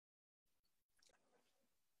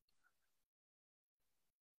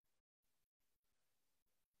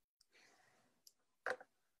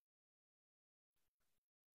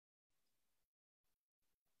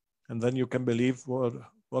 And then you can believe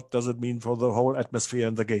what does it mean for the whole atmosphere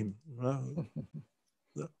in the game.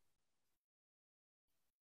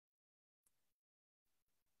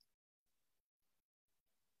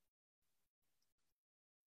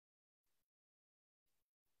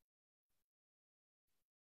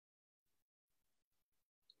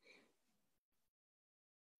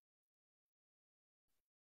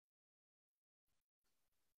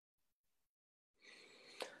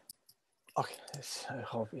 Okay, I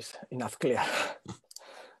hope it's enough clear.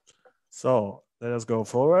 So let us go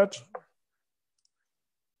forward.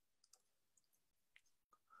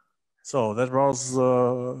 So that was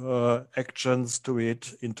actions to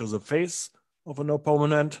hit into the face of an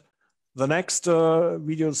opponent. The next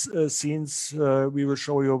video scenes, we will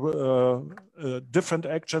show you a different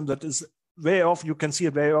action that is very often, you can see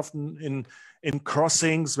it very often in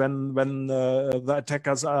crossings when the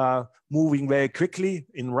attackers are moving very quickly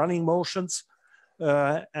in running motions.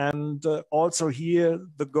 And also here,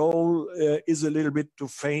 the goal is a little bit to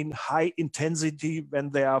feign high intensity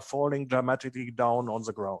when they are falling dramatically down on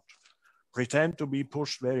the ground. Pretend to be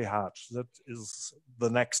pushed very hard. That is the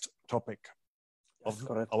next topic of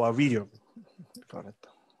our video. Correct.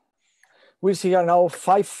 We see here now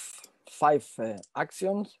five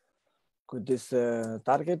actions with this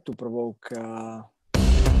target to provoke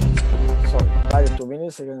direct 2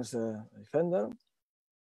 minutes against the defender.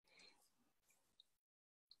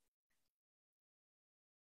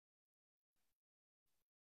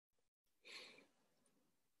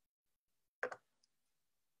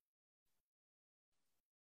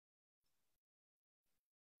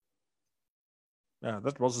 Yeah,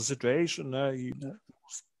 that was the situation. He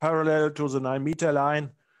was parallel to the 9-meter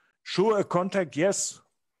line. Sure, a contact, yes,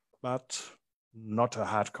 but not a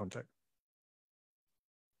hard contact.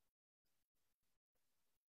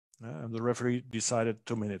 And the referee decided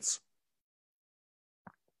 2 minutes.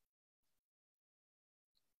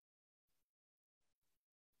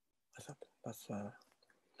 That's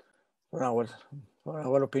for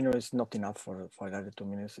our opinion, it's not enough for that 2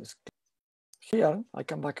 minutes. Here, I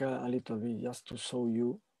come back a little bit just to show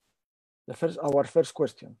you our first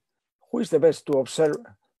question. Who is the best to observe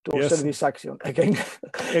this action? Again,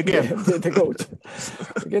 the coach.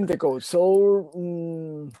 Again, the coach. So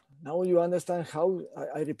now you understand how,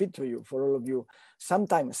 I repeat to you, for all of you,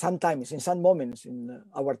 sometimes, in some moments, in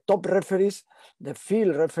our top referees, the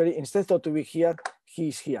field referee, instead of to be here, he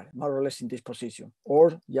is here, more or less in this position,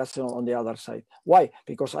 or just on the other side. Why?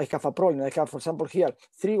 Because I have a problem. I have, for example, here,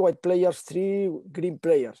 3 white players, 3 green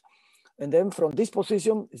players. And then from this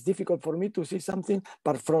position, it's difficult for me to see something,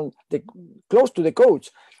 but from close to the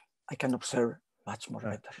coach, I can observe much more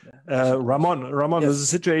better. Ramon, yes. The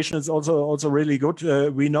situation is also really good.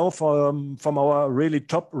 We know from our really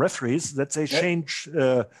top referees that they change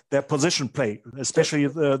their position play, especially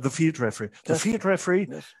the field referee. The field referee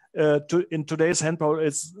in today's handball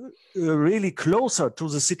is really closer to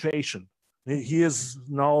the situation. He is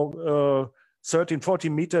now 13,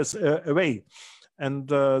 14 meters away. And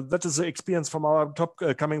that is the experience from our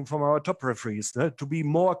coming from our top referees, to be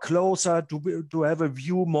more closer, to have a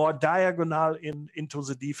view more diagonal into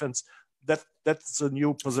the defense. That's the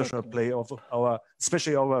new positional play of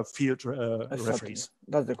especially our field referees.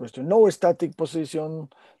 That's the question. No static position,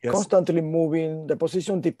 constantly moving. The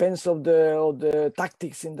position depends of the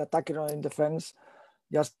tactics in the attack and in defense.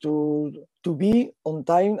 Just to be on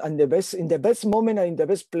time and in the best moment and in the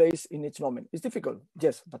best place in each moment. It's difficult,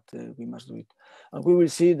 yes, but we must do it. And we will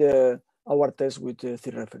see our test with 3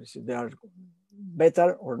 referees. They are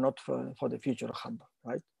better or not for the future of handball,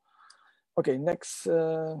 right? Okay, next.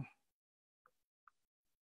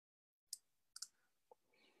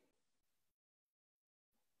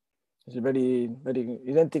 It's very, very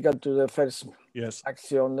identical to the first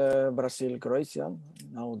action, Brazil-Croatia.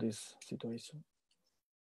 Now this situation.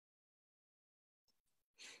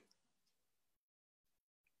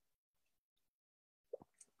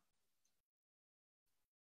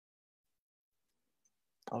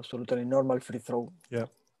 Absolutely normal free throw. Yeah.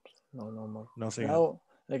 No more. Nothing. Now,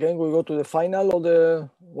 again, we go to the final of the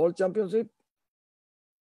World Championship.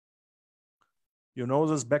 You know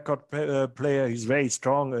this backcourt player, he's very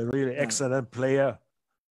strong, a really excellent player.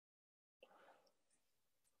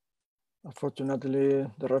 Unfortunately,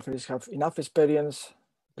 the referees have enough experience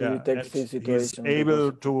detect the situation. He's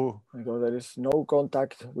able to, because there is no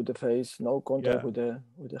contact with the face, no contact with the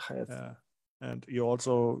head. Yeah. And he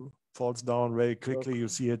also falls down very quickly. You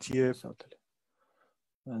see it here. Exactly.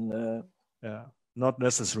 And not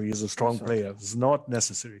necessary. He's a strong player. It's not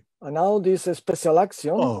necessary. And now this special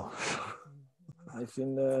action. Oh. I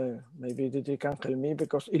think maybe they can help me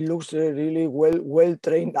because it looks really well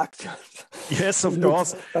trained action. Yes, of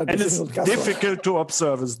course. And it's difficult to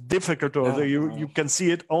observe. It's difficult to observe. You can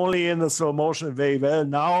see it only in the slow motion very well.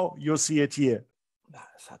 Now you see it here.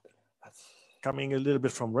 That's coming a little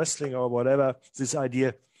bit from wrestling or whatever. This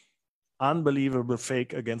idea, unbelievable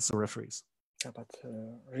fake against the referees. Yeah, but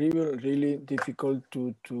really difficult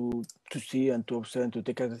to see and to observe and to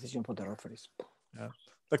take a decision for the referees. Yeah.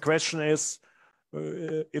 The question is,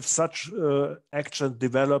 if such actions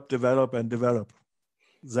develop,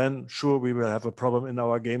 then sure we will have a problem in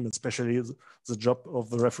our game, especially the job of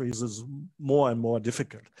the referees is more and more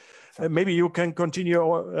difficult. Maybe you can continue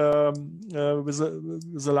with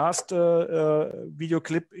the last video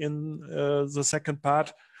clip in the second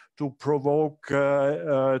part to provoke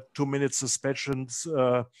 2-minute suspensions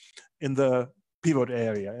in the pivot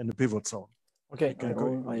area, in the pivot zone. Okay,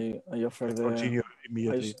 I offer the continue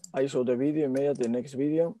immediately. I saw the video immediately. The next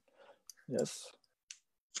video, yes.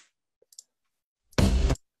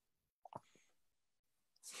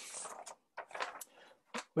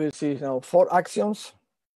 We'll see now 4 actions.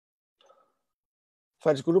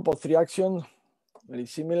 First group of 3 actions, very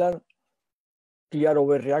similar. Clear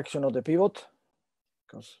overreaction of the pivot,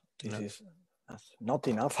 because this is not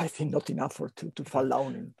enough. I think not enough to fall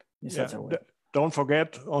down in such a way. Don't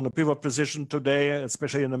forget, on the pivot position today,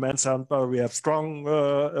 especially in the men's handball, we have strong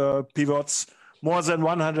pivots, more than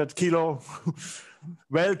 100 kilo,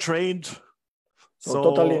 well trained. So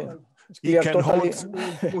totally, he can hold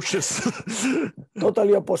pushes.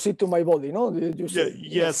 Totally opposite to my body, no? You say,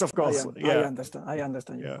 yes, of course. I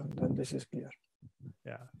understand. Yeah. Then this is clear.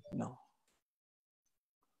 Yeah. No.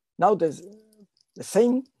 Now there's the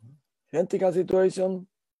same identical situation,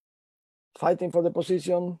 fighting for the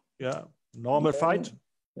position. Yeah. Normal fight?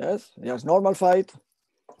 Yes, normal fight.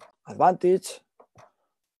 Advantage,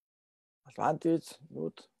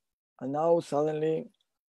 good. And now suddenly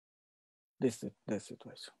this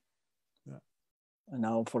situation. Yeah. And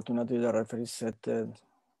now unfortunately the referee said the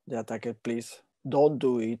attacker, please don't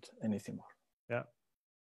do it anything more. Yeah.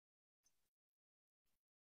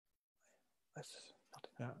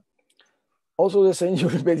 Also the same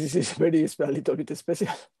basis is a little bit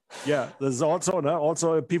special. Yeah, there's also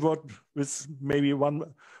a pivot with maybe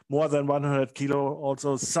more than 100 kilo.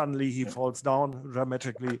 Also, suddenly he falls down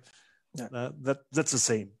dramatically. Yeah. That's the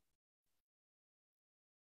same.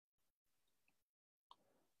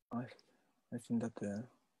 I think that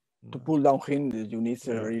to pull down him, you need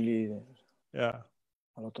really a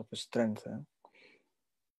lot of strength.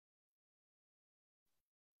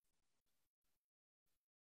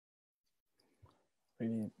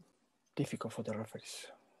 Really difficult for the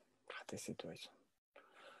referees. This situation.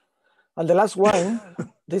 And the last one,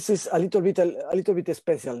 this is a little bit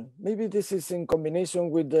special. Maybe this is in combination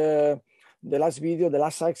with the last video, the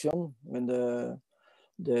last action, when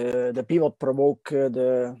the pivot provoke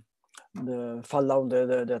the fall down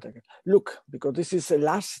the attacker. Look, because this is a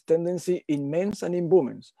last tendency in men's and in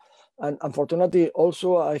women's, and unfortunately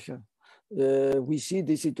also we see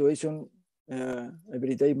this situation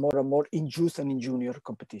every day more and more in youth and in junior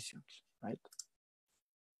competitions, right?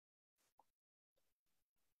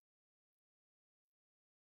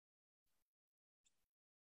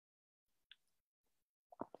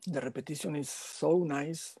 The repetition is so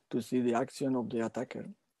nice to see the action of the attacker.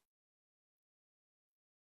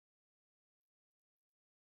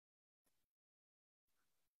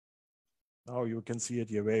 Now you can see it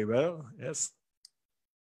here very well, yes.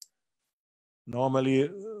 Normally,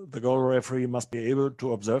 the goal referee must be able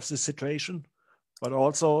to observe the situation, but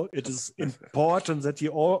also it is important that he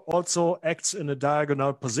also acts in a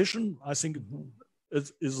diagonal position. I think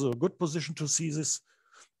it is a good position to see this.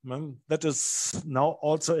 That is now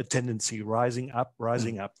also a tendency, rising up.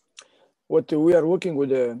 What we are working with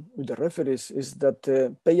the referees is that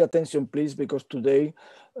pay attention, please, because today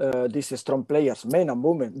these strong players, men and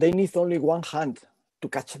women, they need only one hand to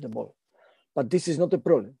catch the ball. But this is not the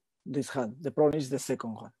problem, this hand. The problem is the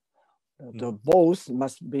second hand. The both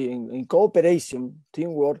must be in cooperation,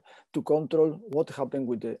 teamwork, to control what happened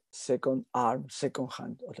with the second arm, second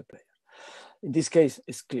hand of the player. In this case,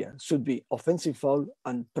 it's clear. Should be offensive foul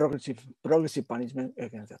and progressive punishment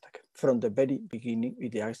against the attacker. From the very beginning,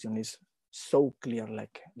 if the action is so clear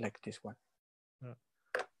like this one.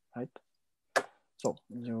 Right? So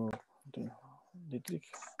Dietrich.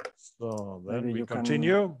 So then Maybe we you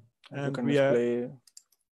continue, can, and we are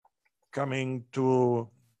coming to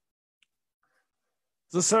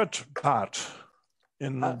the third part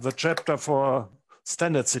in the chapter for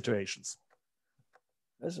standard situations.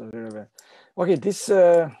 That's very well. Okay, this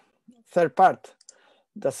third part,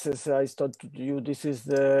 that is, I thought to you, this is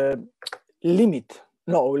the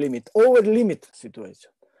over limit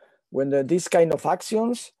situation. When this kind of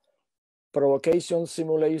actions, provocation,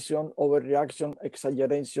 simulation, overreaction,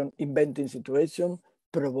 exaggeration, inventing situation,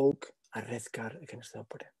 provoke a red card against the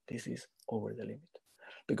opponent. This is over the limit.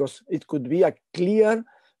 Because it could be a clear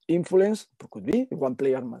influence, could be one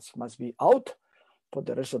player must be out for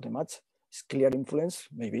the rest of the match. It's clear influence,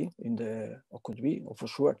 maybe in the, or could be, or for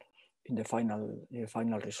sure, in the final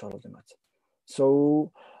result of the match.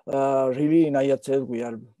 So really in IHF we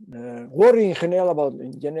are worried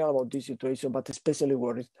in general about this situation, but especially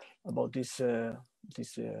worried about these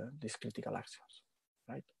critical actions,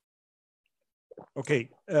 right? Okay,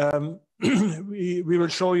 we will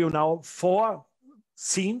show you now four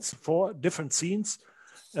different scenes.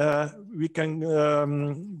 We can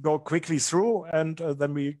go quickly through, and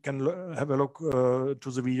then we can have a look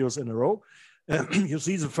to the videos in a row. You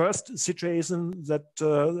see the first situation that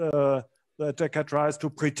the attacker tries to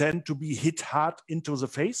pretend to be hit hard into the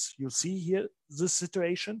face. You see here this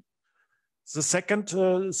situation. The second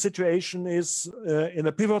situation is in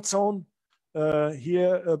a pivot zone.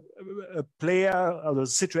 Here a player or the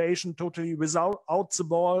situation totally without the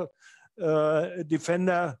ball. A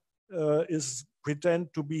defender is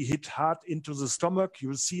pretend to be hit hard into the stomach.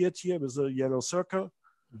 You see it here with a yellow circle.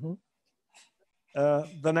 Mm-hmm.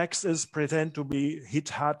 The next is pretend to be hit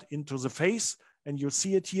hard into the face. And you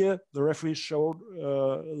see it here. The referee showed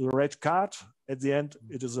the red card. At the end,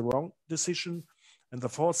 it is a wrong decision. And the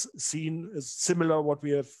fourth scene is similar what we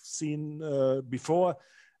have seen before.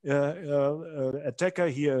 Attacker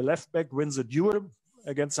here, left back, wins a duel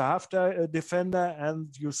against a half defender,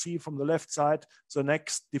 and you see from the left side the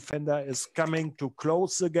next defender is coming to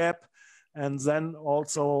close the gap, and then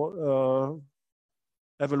also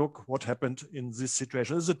have a look what happened in this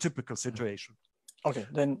situation. It's a typical situation. Okay,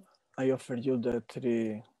 then I offer you the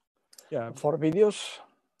 4 videos.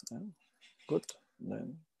 Good.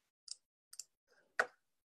 Then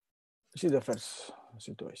see the first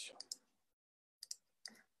situation.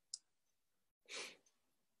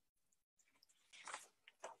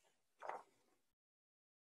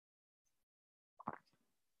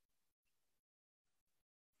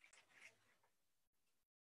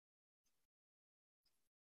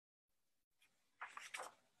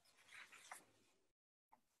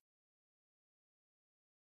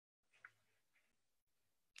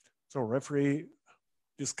 So referee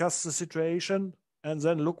discuss the situation, and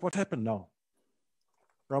then look what happened now.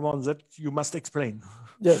 Ramon, that you must explain.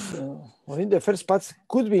 Yes, I think the first part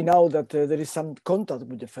could be now that there is some contact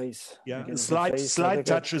with the face. Yeah, a slight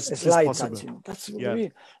touch is possible. touching. That's what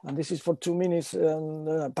we, and this is for 2 minutes.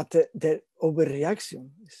 But the overreaction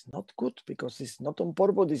is not good because it's not on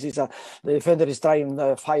purpose. This is the defender is trying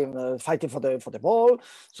fighting for the ball.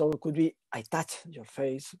 So it could be I touch your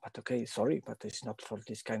face, but okay, sorry, but it's not for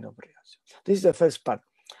this kind of reaction. This is the first part.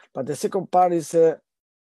 But the second part is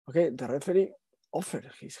okay. The referee offered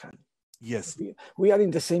his hand. Yes, we are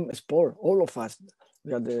in the same sport, all of us.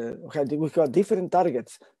 We have different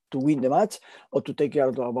targets to win the match or to take care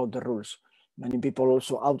about the rules. Many people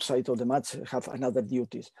also outside of the match have another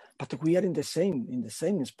duties, but we are in the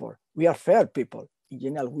same sport. We are fair people. In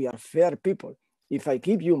general, we are fair people. If I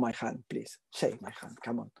give you my hand, please shake my hand.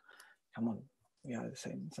 Come on. We are the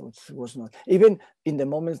same. So it was not even in the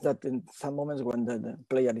moments that in some moments when the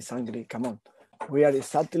player is angry. Come on, we are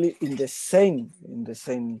exactly in the same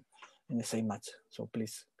match. So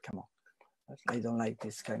please, come on. I don't like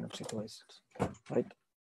this kind of situations, right?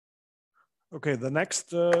 Okay, the next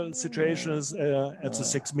situation is at the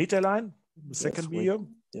 6-meter line. The second video.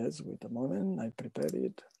 Yes, wait a moment. I prepare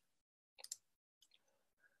it.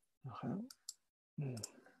 Yeah,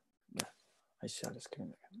 I share the screen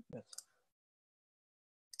again. Yes.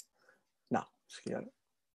 Now it's here.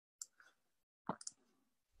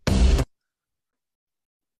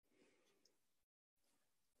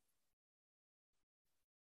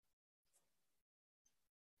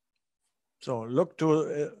 So look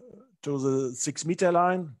to the 6-meter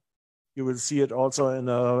line. You will see it also in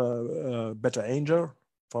a better angle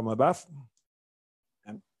from above.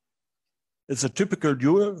 It's a typical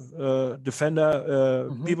duel, defender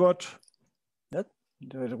pivot.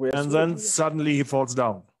 And then suddenly he falls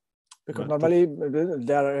down. Because normally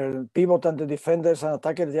there are pivot and the defenders and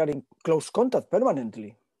attackers, they are in close contact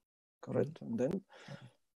permanently. Correct. And then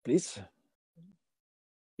please,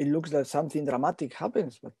 it looks like something dramatic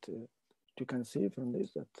happens, but you can see from this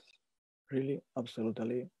that really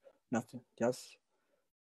absolutely nothing, just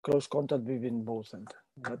close contact between both ends.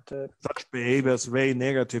 But such behavior is very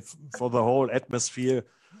negative for the whole atmosphere.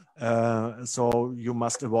 So you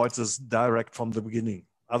must avoid this direct from the beginning.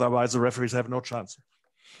 Otherwise, the referees have no chance.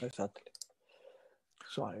 Exactly.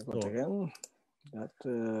 So I got again that,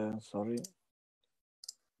 sorry.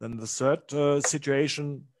 Then the third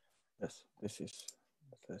situation. Yes, this is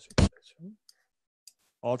the situation.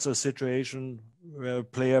 Also a situation where a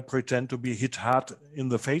player pretend to be hit hard in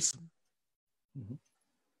the face. Mm-hmm.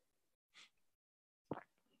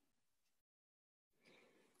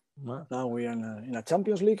 Now we are in a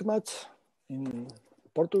Champions League match in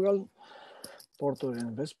Portugal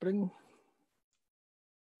and Veszprém.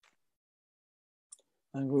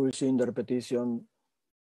 And we will see in the repetition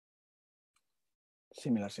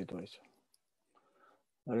similar situation.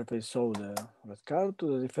 The referee saw the red card to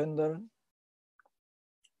the defender,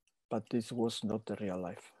 but this was not the real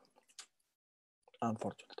life,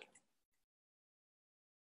 unfortunately.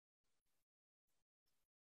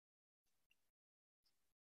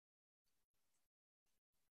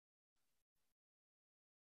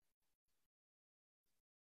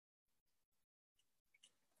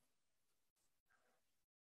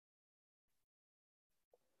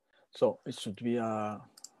 So it should be a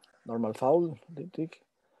normal foul, I think.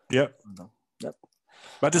 Yeah. No. Yep.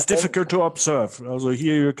 But it's difficult to observe. Also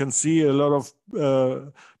here you can see a lot of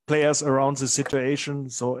players around the situation.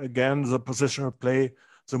 So again, the positional play,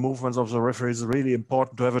 the movements of the referee is really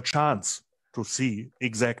important to have a chance to see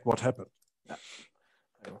exact what happened. Yeah.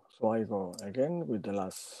 So I go again with the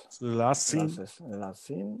last. So the last scene. The last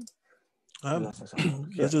scene.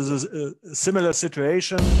 It is a similar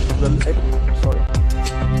situation.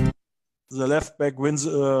 The left back wins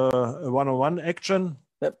a one-on-one action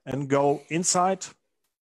and go inside.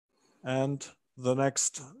 And the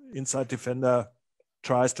next inside defender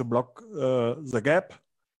tries to block the gap.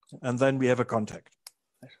 And then we have a contact.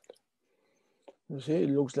 You see,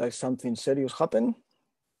 it looks like something serious happened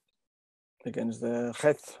against the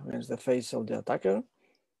head, against the face of the attacker.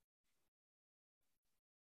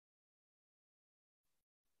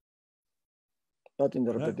 But in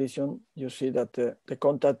the repetition, you see that the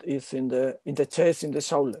contact is in the chest, in the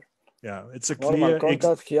shoulder. Yeah, it's a normal clear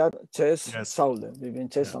contact here, chest, shoulder, between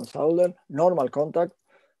chest and shoulder. Normal contact,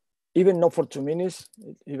 even not for 2 minutes,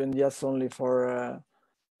 even just only for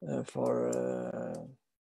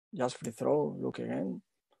just free throw. Look again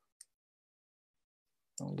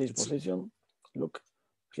on this position. Look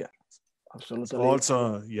here, absolutely.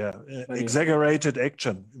 Also, exaggerated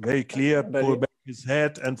action, very clear. Pull back his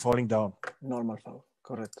head and falling down. Normal foul,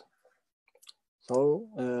 correct. So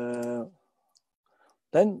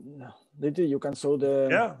then, you can show the.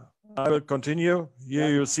 Yeah, I will continue. Here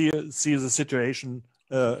you see the situation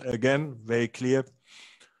again, very clear.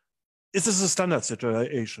 This is a standard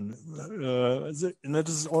situation. And that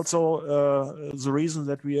is also the reason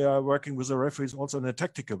that we are working with the referees also in a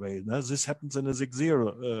tactical way. Now, this happens in a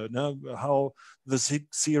 6-0. How the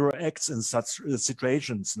 6-0 acts in such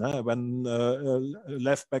situations. When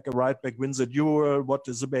left back or right back wins a duel, what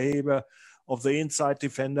is the behavior of the inside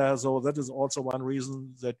defender? So that is also one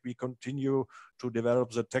reason that we continue to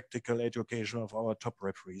develop the tactical education of our top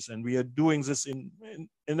referees. And we are doing this in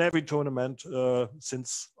every tournament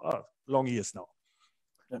since long years now.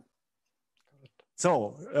 Yeah.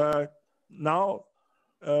 So now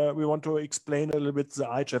we want to explain a little bit the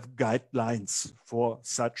IHF guidelines for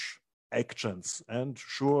such actions. And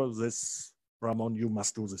sure, Ramon, you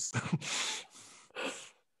must do this.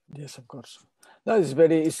 Yes, of course. No,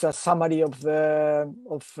 it's a summary of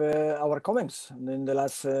our comments in the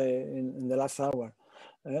last hour.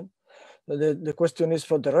 The question is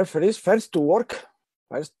for the referees first to work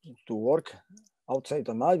outside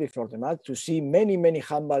the match, before the match, to see many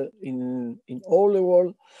handball in all the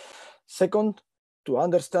world. Second, to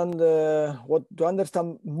understand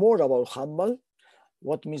more about handball,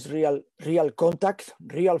 what means real contact,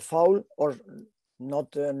 real foul, or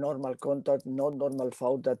not normal contact, not normal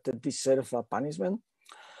foul that deserve a punishment.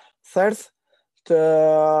 Third,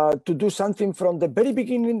 to do something from the very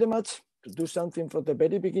beginning in the match. Something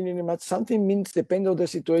means, depending on the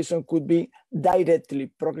situation, could be directly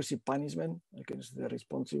progressive punishment against the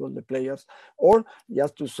responsible, the players, or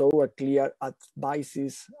just to show a clear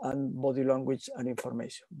advices and body language and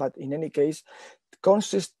information. But in any case,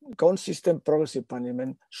 consistent progressive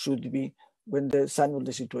punishment should be when some of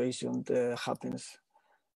the situation happens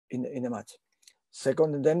in a match.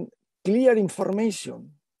 Second, and then clear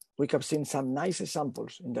information. We have seen some nice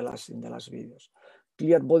examples in the last videos.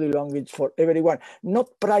 clear body language for everyone. Not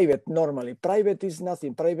private normally. Private is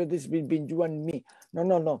nothing. Private is between you and me.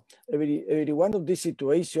 No. Every one of these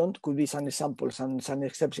situations could be some examples and some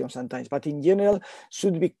exceptions sometimes, but in general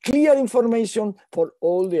should be clear information for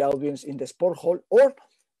all the audience in the sport hall or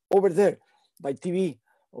over there by TV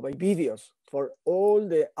or by videos for all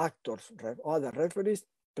the actors, other referees,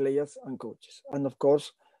 players, and coaches. And of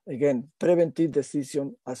course, again, preventive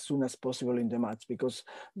decision as soon as possible in the match, because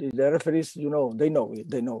the referees, they know.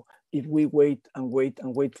 If we wait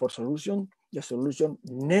for solution, the solution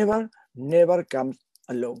never comes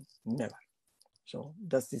alone, never. So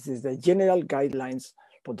this is the general guidelines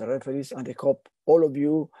for the referees, and I hope all of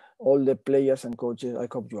you, all the players and coaches, I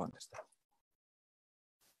hope you understand.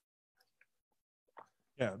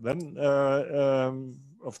 Yeah, then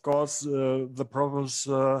of course the problems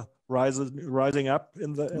rising up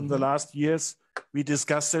in the last years. We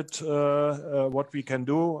discussed it, what we can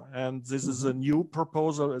do, and this is a new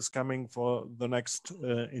proposal is coming for the next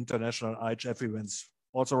international IHF events.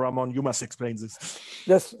 Also, Ramon, you must explain this.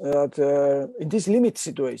 Yes, in this limit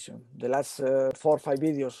situation, the last 4 or 5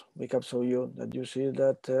 videos we can show you that you see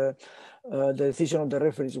that the decision of the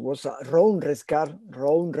referees was a wrong red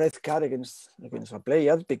card against a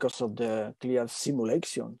player because of the clear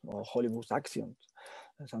simulation or Hollywood action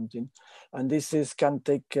or something, and this can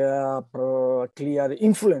take clear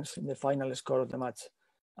influence in the final score of the match,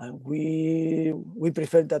 and we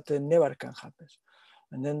prefer that never can happen.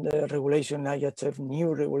 And then the regulation, IHF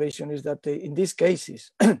new regulation, is that in these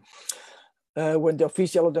cases, when the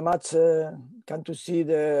official of the match can to see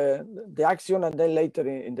the action, and then later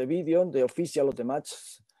in the video, the official of the match,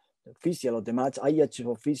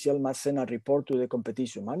 IHF official must send a report to the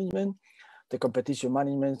competition management. The competition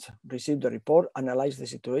management receive the report, analyze the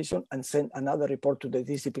situation, and send another report to the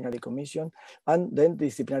disciplinary commission, and then the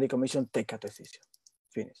disciplinary commission take a decision.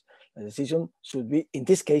 Finish. The decision should be, in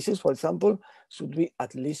these cases, for example, should be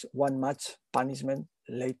at least 1 match punishment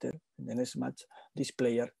later in the next match. This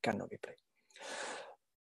player cannot be played.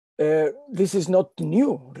 This is not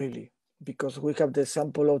new, really, because we have the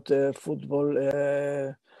example of the football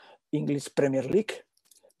English Premier League.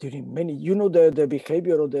 During many, the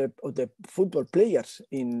behavior of the football players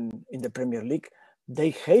in the Premier League.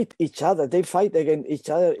 They hate each other. They fight against each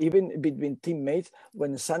other, even between teammates.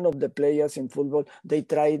 When some of the players in football,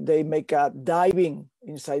 they make a diving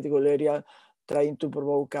inside the goal area, trying to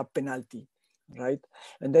provoke a penalty, right?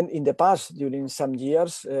 And then in the past, during some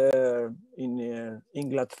years, in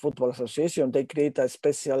England Football Association, they create a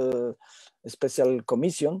special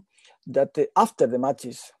commission that after the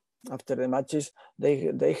matches,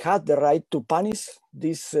 they had the right to punish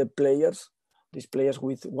these players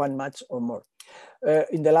with 1 match or more.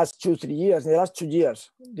 In the last 2 years,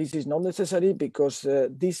 this is not necessary, because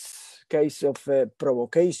this case of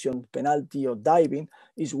provocation, penalty, or diving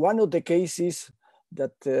is one of the cases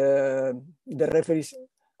that the referees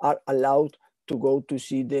are allowed to go to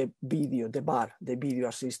see the video, the video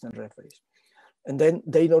assistant referees. And then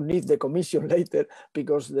they don't need the commission later,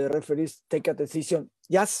 because the referees take a decision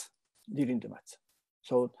just during the match.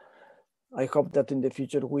 So I hope that in the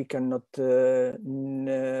future we cannot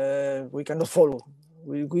follow.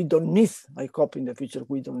 We don't need. I hope in the future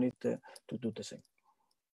we don't need to do the same.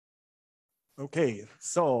 Okay,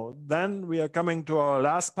 so then we are coming to our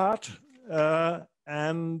last part,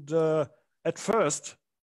 and at first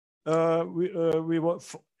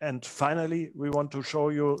finally we want to show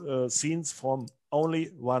you scenes from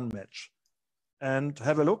only 1 match, and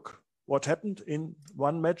have a look what happened in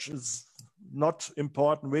 1 match. Is not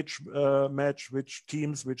important which match, which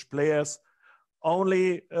teams, which players.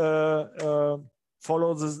 Only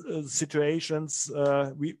follow the situations.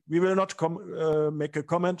 We will not make a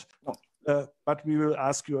comment, but we will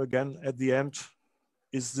ask you again at the end,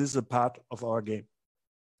 is this a part of our game?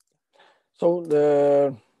 So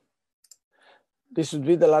this would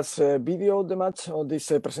be the last video of the match, of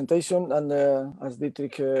this presentation, and as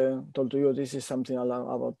Dietrich told you, this is something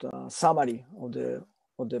about a summary of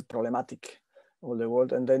the problematic of the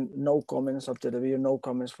world, and then no comments after the video, no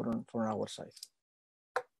comments from our side.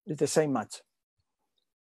 It's the same match.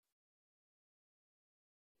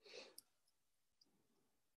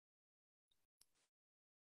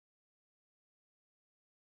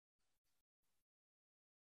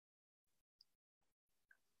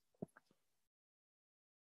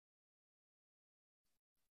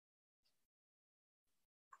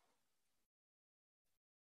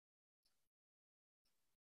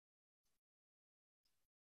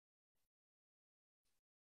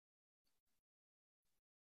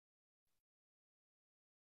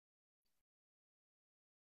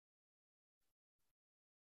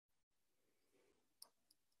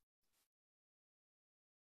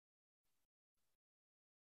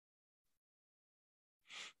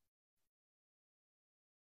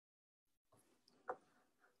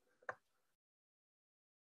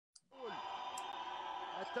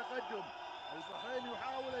 التقدم. البحرين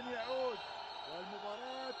يحاول أن يعود،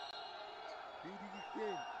 والمباراة في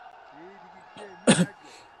دقيقتين من أجل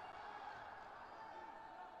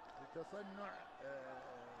لتصنع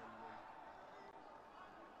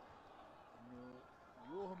انه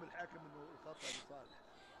يوهم الحكم انه الخطأ لصالح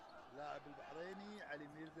اللاعب البحريني علي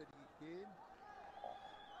ميرزا. دقيقتين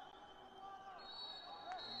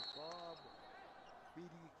مصاب في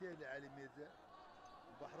دقيقتين لعلي ميرزا.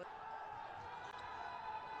 البحرين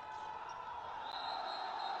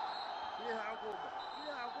فيها عقوبة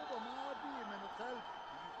ما في من الخلف.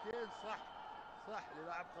 دقيقتين صح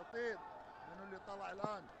للاعب خطير. منو اللي طلع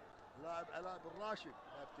الان؟ اللاعب علاء بن راشد.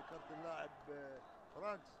 افتكرت اللاعب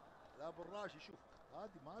فرانكس. لا بن راشد. شوف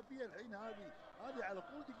هذه ما فيها الحين، هذه على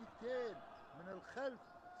طول دقيقتين من الخلف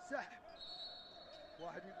سحب.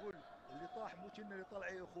 واحد يقول اللي طاح مو كنا اللي طلع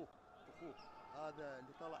اخوه هذا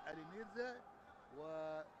اللي طلع علي ميرزا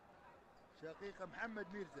وشقيقه محمد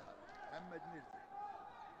ميرزا. محمد ميرزا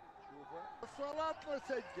شوفه. السلاطنة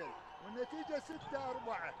سجل والنتيجة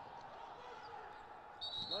 6-4.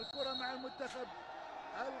 والكرة مع المنتخب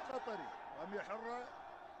القطري. رمية حرة.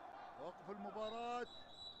 وقف المباراة.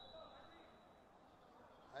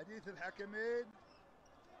 حديث الحكمين.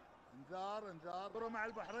 انذار. كرة مع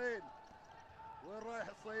البحرين. وين رايح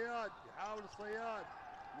الصياد؟ يحاول الصياد.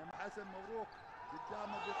 انما حسن مبروك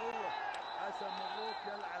قدامه بقوة. حسن مبروك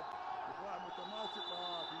يلعب دفاع متماسك.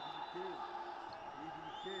 في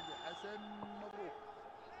دقيقتين لحسن مبروك.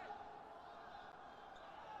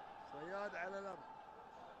 صياد على الارض.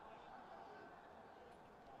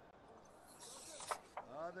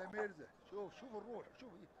 هذا ميرزا. شوف الروح.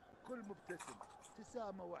 شوف الكل مبتسم.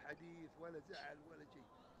 ابتسامة وحديث ولا زعل ولا شيء.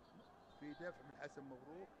 في دفع من حسن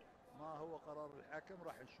مبروك. ما هو قرار الحكم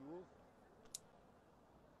راح نشوف.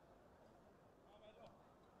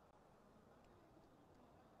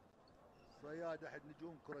 صياد احد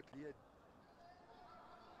نجوم كرة اليد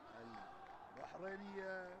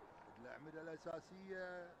البحرينية، الأعمدة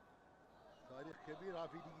الأساسية. تاريخ كبير.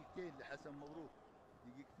 في دقيقتين لحسن مبروك.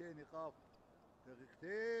 دقيقتين إيقاف.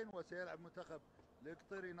 دقيقتين وسيلعب منتخب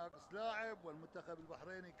القطري ناقص لاعب والمنتخب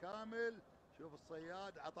البحريني كامل. شوف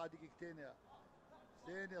الصياد عطى دقيقتين يا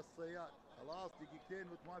حسين يا الصياد. خلاص دقيقتين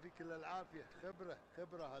وما في كل العافية.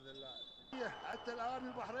 خبرة هذا اللاعب. حتى الآن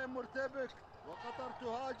البحرين مرتبك وقطر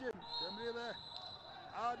تهاجم. تمريرة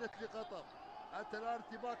عادت لقطر. حتى الآن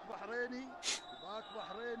ارتباك بحريني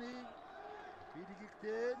في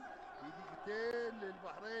دقيقتين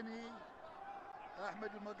للبحريني.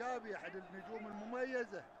 أحمد المقابي أحد النجوم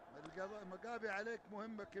المميزة. المقابي عليك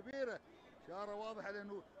مهمة كبيرة. إشارة واضحة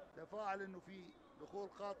لأنه تفاعل أنه في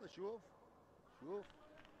دخول خاطئ. شوف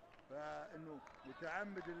فأنه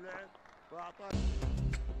متعمد اللعب فأعطاه.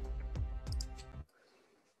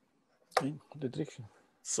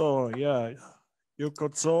 So yeah, you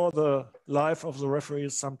could saw the life of the referee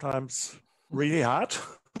is sometimes really hard.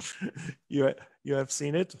 you have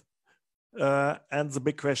seen it. And the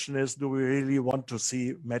big question is, do we really want to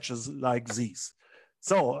see matches like these?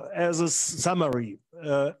 So as a summary,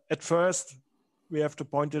 at first, we have to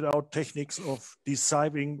point it out, techniques of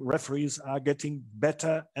deciding referees are getting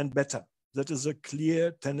better and better. That is a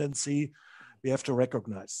clear tendency we have to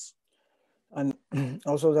recognize. And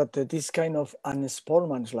also that this kind of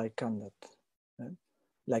unsportsmanlike conduct,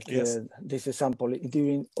 like yes. This example,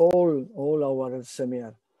 during all our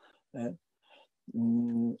seminar,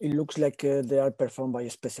 it looks like they are performed by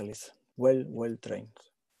specialists, well trained.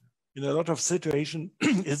 In a lot of situations,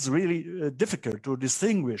 it's really difficult to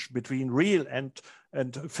distinguish between real and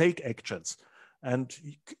fake actions. And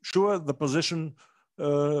sure, the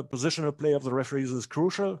positional play of the referees is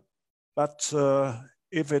crucial, but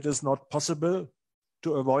if it is not possible to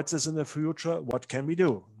avoid this in the future, what can we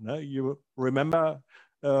do? You remember,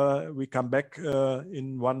 we come back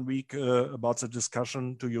in 1 week about the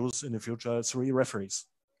discussion to use in the future 3 referees.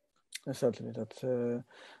 Exactly. That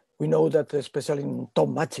we know that, especially in top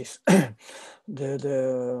matches,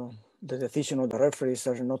 the decision of the referees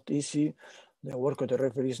are not easy. The work of the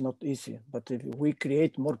referee is not easy. But if we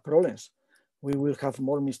create more problems, we will have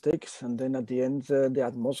more mistakes, and then at the end, the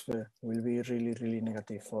atmosphere will be really, really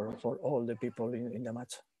negative for all the people in the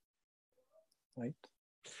match, right?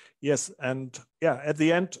 Yes, and yeah, at the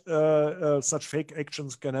end, such fake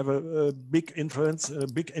actions can have a big influence, a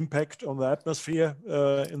big impact on the atmosphere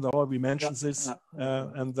in the hall. We mentioned this,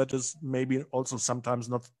 and that is maybe also sometimes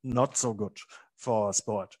not so good for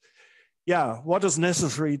sport. Yeah, what is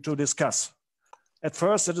necessary to discuss? At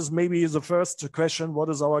first, it is maybe the first question, what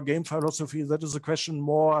is our game philosophy? That is a question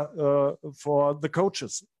more for the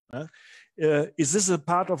coaches. Is this a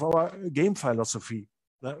part of our game philosophy?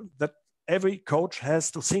 That every coach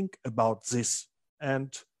has to think about this.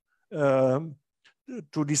 And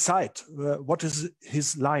to decide what is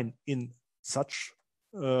his line in such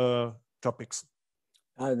topics.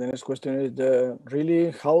 The next question is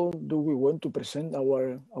really how do we want to present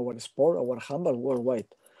our sport, our handball worldwide?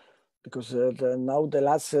 Because now the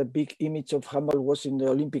last big image of handball was in the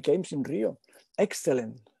Olympic Games in Rio.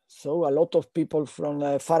 Excellent. So a lot of people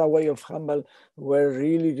from far away of handball were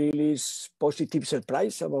really positive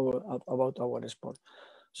surprised about our sport.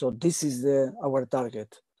 So this is our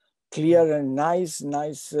target. Clear and nice,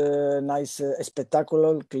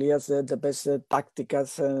 spectacular, clear the best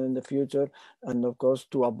tactics in the future, and of course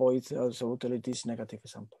to avoid also these negative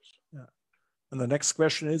examples. Yeah. And the next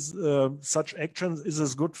question is, such actions, is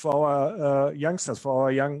this good for our youngsters, for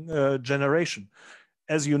our young generation?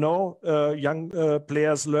 As you know, young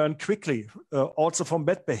players learn quickly, also from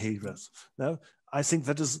bad behaviors. Now, I think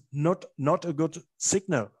that is not a good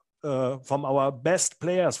signal from our best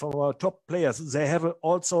players, from our top players. They have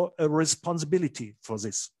also a responsibility for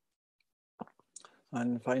this.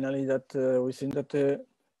 And finally, that we think that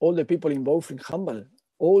all the people involved in handball,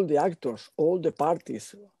 all the actors, all the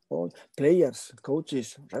parties, all players,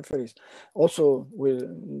 coaches, referees, also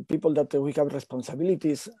with people that we have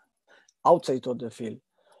responsibilities outside of the field.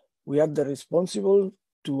 We are the responsible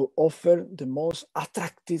to offer the most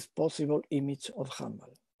attractive possible image of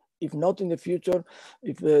handball. If not in the future,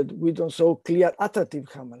 if we don't show clear, attractive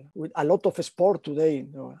handball, with a lot of sport today,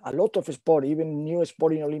 a lot of sport, even new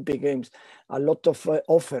sport in Olympic Games, a lot of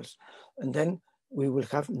offers, and then we will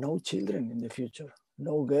have no children in the future,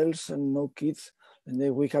 no girls and no kids, and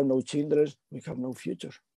then we have no children, we have no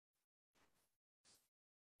future.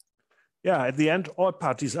 Yeah, at the end, all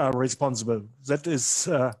parties are responsible. That is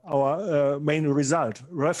our main result.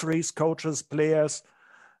 Referees, coaches, players,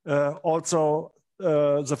 also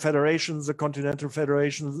the federations, the continental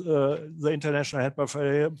federations, the international handball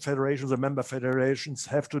federations, the member federations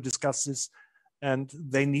have to discuss this, and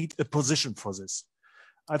they need a position for this.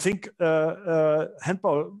 I think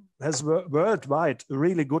handball has worldwide a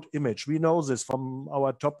really good image. We know this from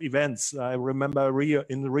our top events. I remember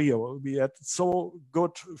in Rio, we had so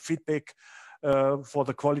good feedback for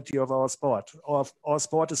the quality of our sport. Our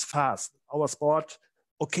sport is fast. Our sport,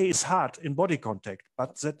 okay, is hard in body contact,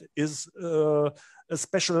 but that is a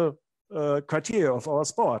special criteria of our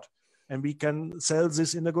sport, and we can sell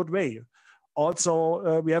this in a good way.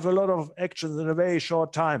 Also, we have a lot of actions in a very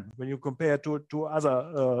short time when you compare to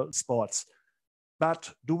other sports.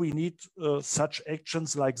 But do we need such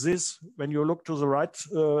actions like this? When you look to the right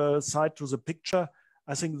side to the picture,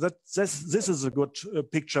 I think that this is a good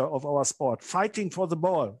picture of our sport. Fighting for the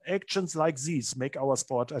ball, actions like these make our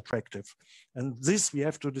sport attractive. And this we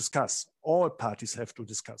have to discuss. All parties have to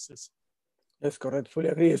discuss this. That's correct. Fully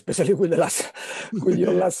agree, especially with with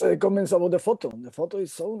your last comments about the photo. The photo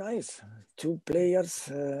is so nice. Two players,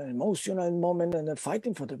 emotional moment, and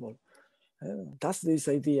fighting for the ball. That's this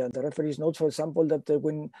idea. The referees note, for example, that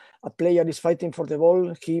when a player is fighting for the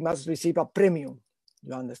ball, he must receive a premium.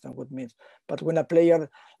 You understand what it means. But when a player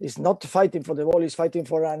is not fighting for the ball, is fighting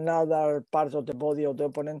for another part of the body of the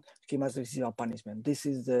opponent, he must receive a punishment. This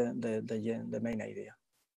is the main idea.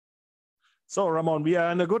 So, Ramon, we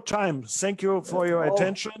are in a good time. Thank you for your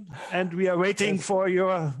attention, and we are waiting for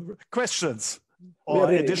your questions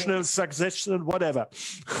or additional suggestions, whatever.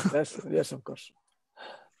 Yes, of course.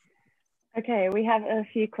 Okay, we have a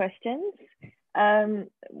few questions.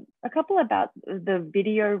 A couple about the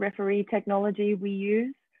video referee technology we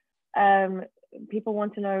use. People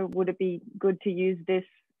want to know, would it be good to use this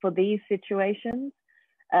for these situations?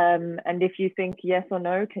 And if you think yes or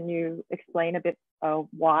no, can you explain a bit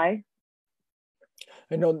why?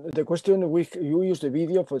 You know, the question, you use the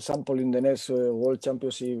video, for example, in the next World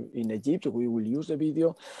Championship in Egypt, we will use the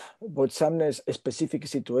video, but some specific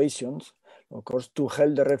situations, of course, to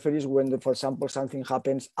help the referees when, for example, something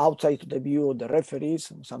happens outside the view of the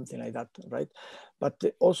referees, something like that, right? But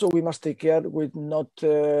also we must take care with not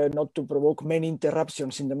to provoke many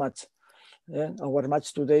interruptions in the match. Our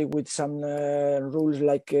match today with some rules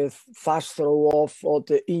like fast throw off or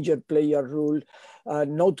the injured player rule,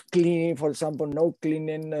 not cleaning, for example, no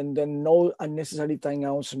cleaning, and then no unnecessary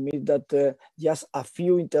timeouts mean that just a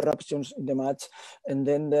few interruptions in the match, and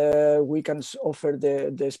then we can offer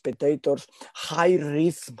the spectators high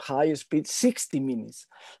rhythm, high speed, 60 minutes.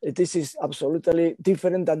 This is absolutely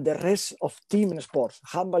different than the rest of team sports.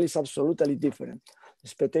 Handball is absolutely different.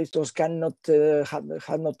 Spectators cannot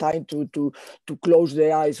have no time to close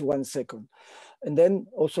their eyes 1 second. And then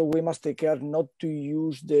also we must take care not to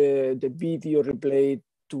use the video replay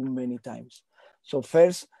too many times. So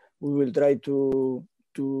first we will try to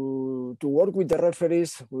to work with the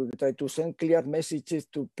referees. We try to send clear messages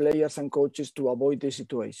to players and coaches to avoid the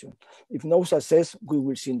situation. If no success, we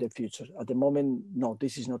will see in the future. At the moment, no,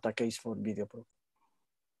 this is not a case for Video Pro.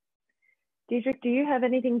 Diedrich, do you have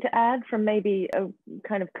anything to add from maybe a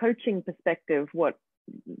kind of coaching perspective?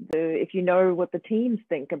 If you know what the teams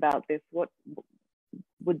think about this, what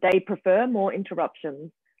would they prefer? More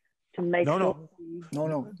interruptions to make No,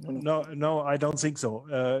 I don't think so.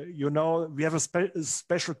 You know, we have a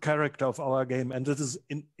special character of our game, and it is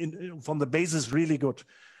from the basis really good.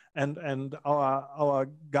 And our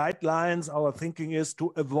guidelines, our thinking is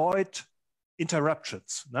to avoid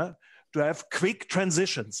interruptions, no? To have quick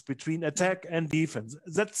transitions between attack and defense.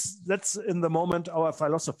 That's in the moment our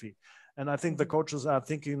philosophy, and I think the coaches are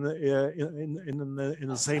thinking in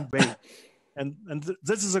the same way. And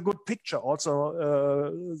this is a good picture also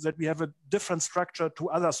that we have a different structure to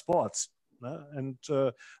other sports. And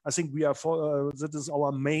I think we are that is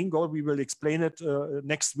our main goal. We will explain it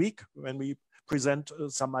next week when we present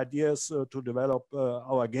some ideas to develop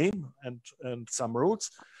our game and some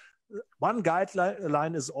rules. One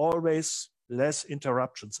guideline is always less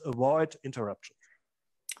interruptions, avoid interruptions.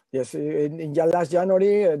 Yes, in last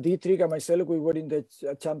January, Dietrich and myself, we were in the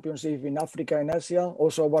championship in Africa and Asia.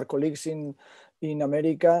 Also, our colleagues in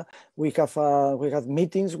America, we have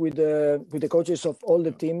meetings with the coaches of all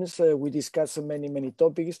the teams. We discuss many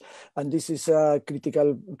topics, and this is a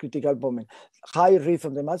critical moment. High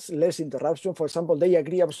rhythm of the match, less interruption. For example, they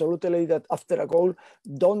agree absolutely that after a goal,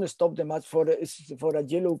 don't stop the match for a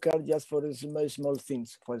yellow card just for small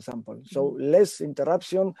things. For example, so less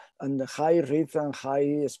interruption and high rhythm,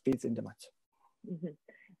 high speed in the match.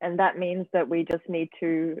 And that means that we just need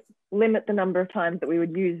to limit the number of times that we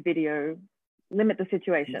would use video. Limit the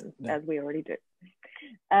situations, as we already do.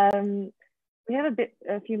 We have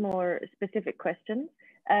a few more specific questions.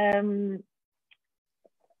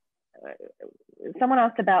 Someone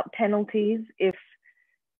asked about penalties if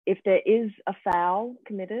there is a foul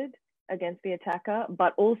committed against the attacker,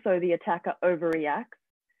 but also the attacker overreacts.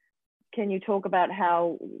 Can you talk about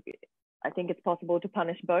how, I think it's possible to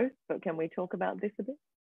punish both, but can we talk about this a bit?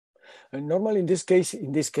 Normally in this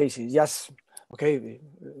case, yes. Okay,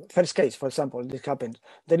 first case, for example, this happens.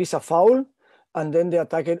 There is a foul, and then the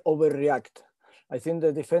attacker overreact. I think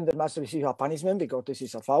the defender must receive a punishment because this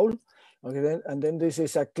is a foul. Okay, and then this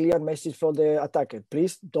is a clear message for the attacker.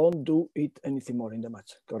 Please don't do it anything more in the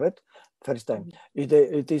match. Correct? First time. If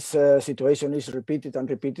this situation is repeated and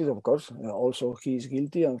repeated, of course, also he is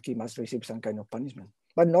guilty and he must receive some kind of punishment.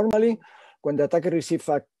 But normally, when the attacker receives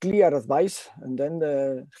a clear advice, and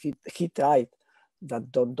then he tried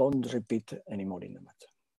that don't repeat anymore in the match.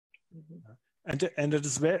 And it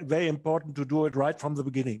is very, very important to do it right from the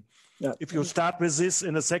beginning. Yeah. If you start with this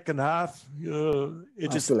in the second half,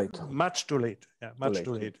 it is much too late. Yeah, much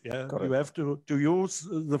too late. Yeah, correct. You have to use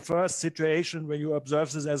the first situation when you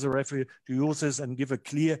observe this as a referee, to use this and give a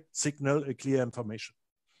clear signal, a clear information.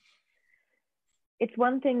 It's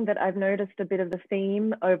one thing that I've noticed a bit of the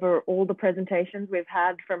theme over all the presentations we've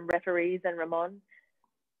had from referees and Ramon.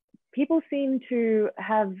 People seem to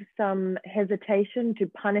have some hesitation to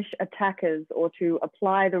punish attackers or to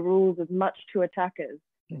apply the rules as much to attackers.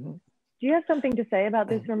 Do you have something to say about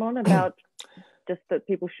this, Ramon, about just that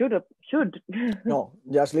people should? No,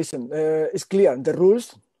 just listen. It's clear. The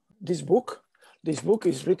rules, this book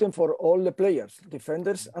is written for all the players,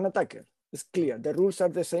 defenders and attackers. It's clear. The rules are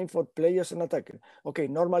the same for players and attackers. Okay,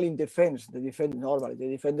 normally in defense, the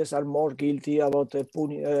defenders are more guilty about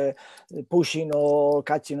pushing or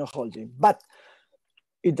catching or holding. But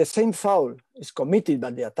if the same foul is committed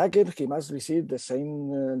by the attacker, he must receive the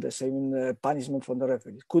same punishment from the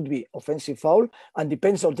referee. Could be offensive foul, and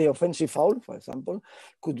depends on the offensive foul, for example,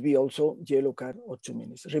 could be also yellow card or 2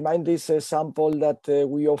 minutes. Remind this sample that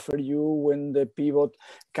we offer you when the pivot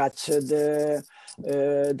catch the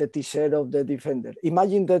t-shirt of the defender.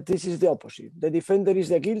 Imagine that this is the opposite. The defender is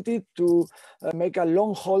guilty to make a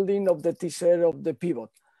long holding of the t-shirt of the pivot.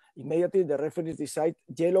 Immediately the referees decide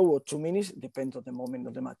yellow or 2 minutes, depends on the moment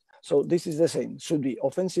of the match. So this is the same, should be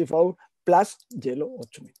offensive foul plus yellow or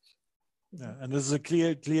 2 minutes. Yeah, and this is a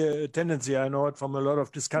clear tendency. I know it from a lot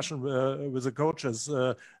of discussion with the coaches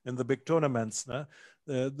in the big tournaments.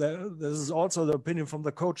 This is also the opinion from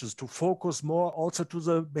the coaches to focus more also to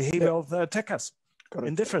the behavior of the attackers. Correct.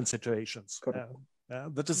 In different situations.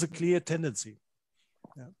 That is a clear tendency.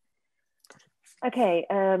 Yeah. Okay.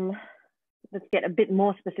 Let's get a bit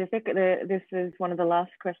more specific. This is one of the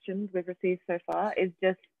last questions we've received so far, is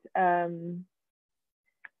just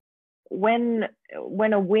when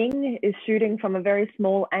a wing is shooting from a very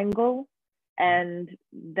small angle and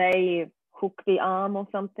they hook the arm or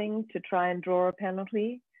something to try and draw a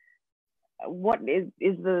penalty. What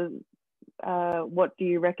what do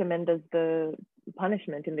you recommend as the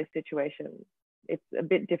punishment in this situation? It's a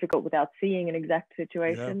bit difficult without seeing an exact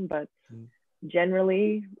situation, but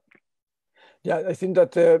generally. Yeah, I think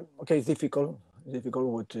that okay, it's difficult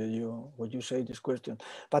what you say this question.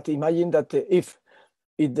 But imagine that if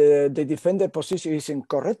the defender position is in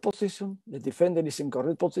correct position, the defender is in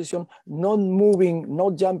correct position, not moving,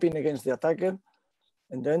 not jumping against the attacker,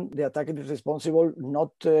 and then the attacker is responsible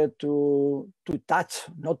not to touch,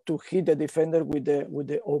 not to hit the defender with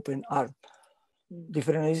the open arm.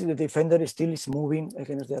 Different is the defender still is moving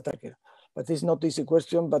against the attacker. But it's not easy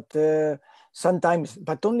question, but sometimes,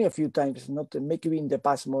 but only a few times, not maybe in the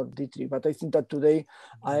past more deeply. But I think that today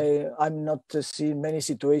I'm not seeing many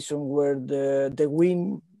situations where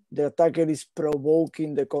the attacker is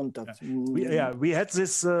provoking the contact. We had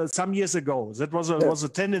this some years ago. That was a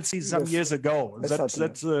tendency some years ago.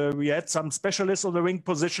 That we had some specialists on the wing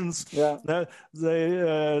positions.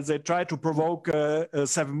 They tried to provoke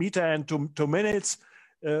 7 meter and 2 minutes.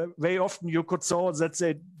 Very often you could saw that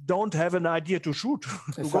they don't have an idea to shoot,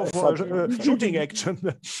 to go for shooting action,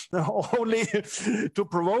 only to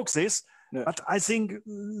provoke this. But I think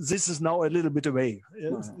this is now a little bit away,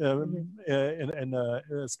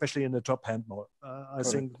 especially in the top handball. I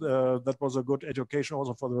think that was a good education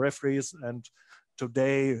also for the referees, and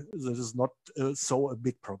today this is not so a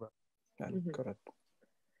big problem. Correct.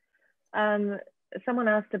 Someone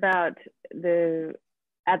asked about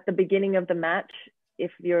at the beginning of the match,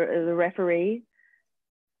 if you're the referee,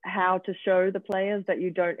 how to show the players that you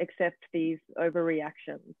don't accept these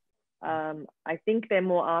overreactions. I think they're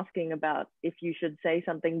more asking about if you should say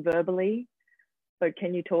something verbally. So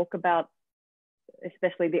can you talk about,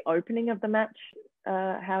 especially the opening of the match,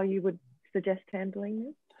 how you would suggest handling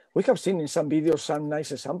this? We have seen in some videos some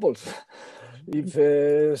nice examples. If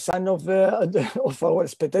some of our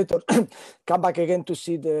spectators come back again to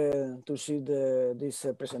see this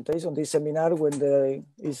presentation, this seminar, when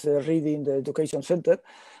is reading the education center,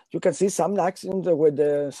 you can see some actions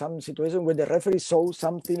with some situation where the referee shows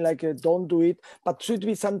something like don't do it, but should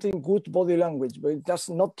be something good body language, but that's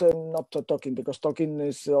not talking, because talking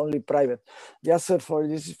is only private. Just for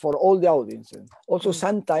this, for all the audience. Also,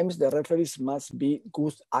 sometimes the referees must be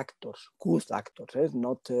good actors,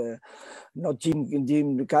 not Jim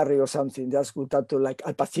Carrey or something. Just good actor like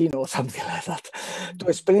Al Pacino or something like that. To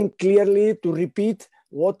explain clearly, to repeat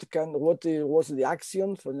what was the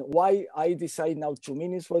action, why I decide now 2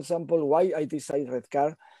 minutes, for example, why I decide red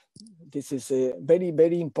card. This is a very,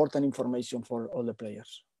 very important information for all the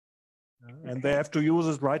players. And they have to use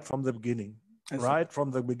it right from the beginning. Right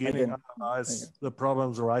from the beginning, otherwise the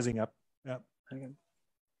problems are rising up.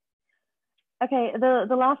 Okay,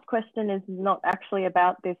 the last question is not actually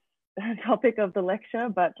about this topic of the lecture,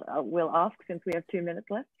 but we'll ask since we have 2 minutes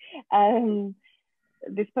left.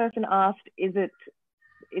 This person asked, is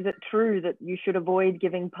it true that you should avoid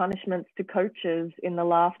giving punishments to coaches in the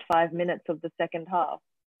last 5 minutes of the second half?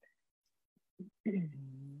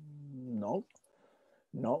 No.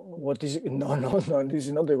 This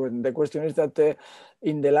is not the question. Is that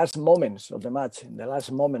in the last moments of the match,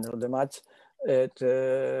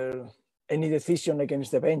 any decision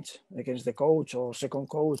against the bench, against the coach or second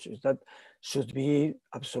coach, is that should be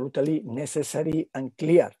absolutely necessary and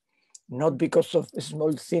clear, not because of a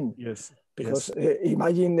small thing. Yes. Because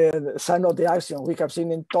imagine some of the action we have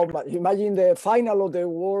seen in top. Imagine the final of the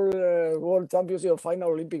World Championship,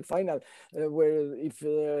 final Olympic final, where if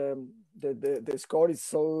the score is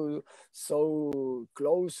so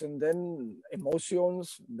close, and then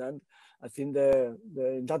emotions, then I think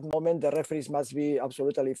in that moment the referees must be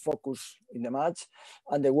absolutely focused in the match,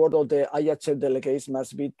 and the word of the IHF delegates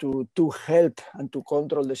must be to help and to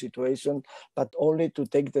control the situation, but only to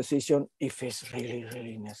take decision if it's really,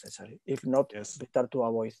 really necessary. If not, better to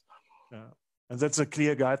avoid. And that's a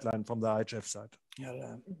clear guideline from the IHF side.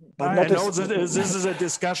 But I know that this is a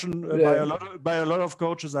discussion by a lot of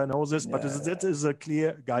coaches. I know this, but that is a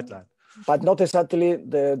clear guideline. But not exactly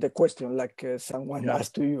the question like someone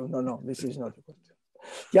asked to you. No, this is not the question.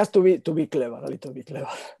 Just to be clever, a little bit clever.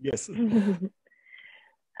 Yes.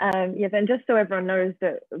 Yes, and just so everyone knows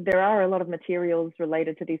that there are a lot of materials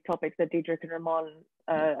related to these topics that Diedrich and Ramon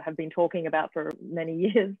have been talking about for many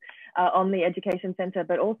years on the Education Center,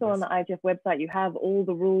 but also on the IHF website, you have all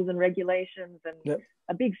the rules and regulations and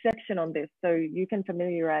a big section on this, so you can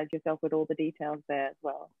familiarize yourself with all the details there as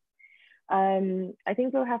well. I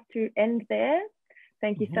think we'll have to end there.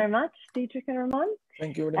 Thank you so much, Diedrich and Ramon.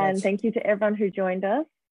 Thank you very much. And thank you to everyone who joined us.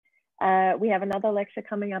 We have another lecture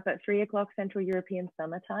coming up at 3 o'clock Central European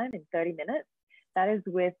Summer Time in 30 minutes. That is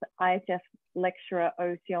with IHF lecturer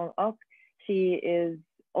Oh Seong-ok. She is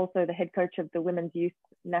also the head coach of the women's youth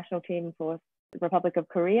national team for the Republic of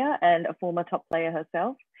Korea and a former top player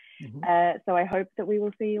herself. So I hope that we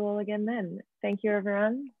will see you all again then. Thank you,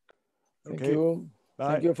 everyone. Thank Okay. you.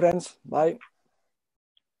 Bye. Thank you, friends. Bye.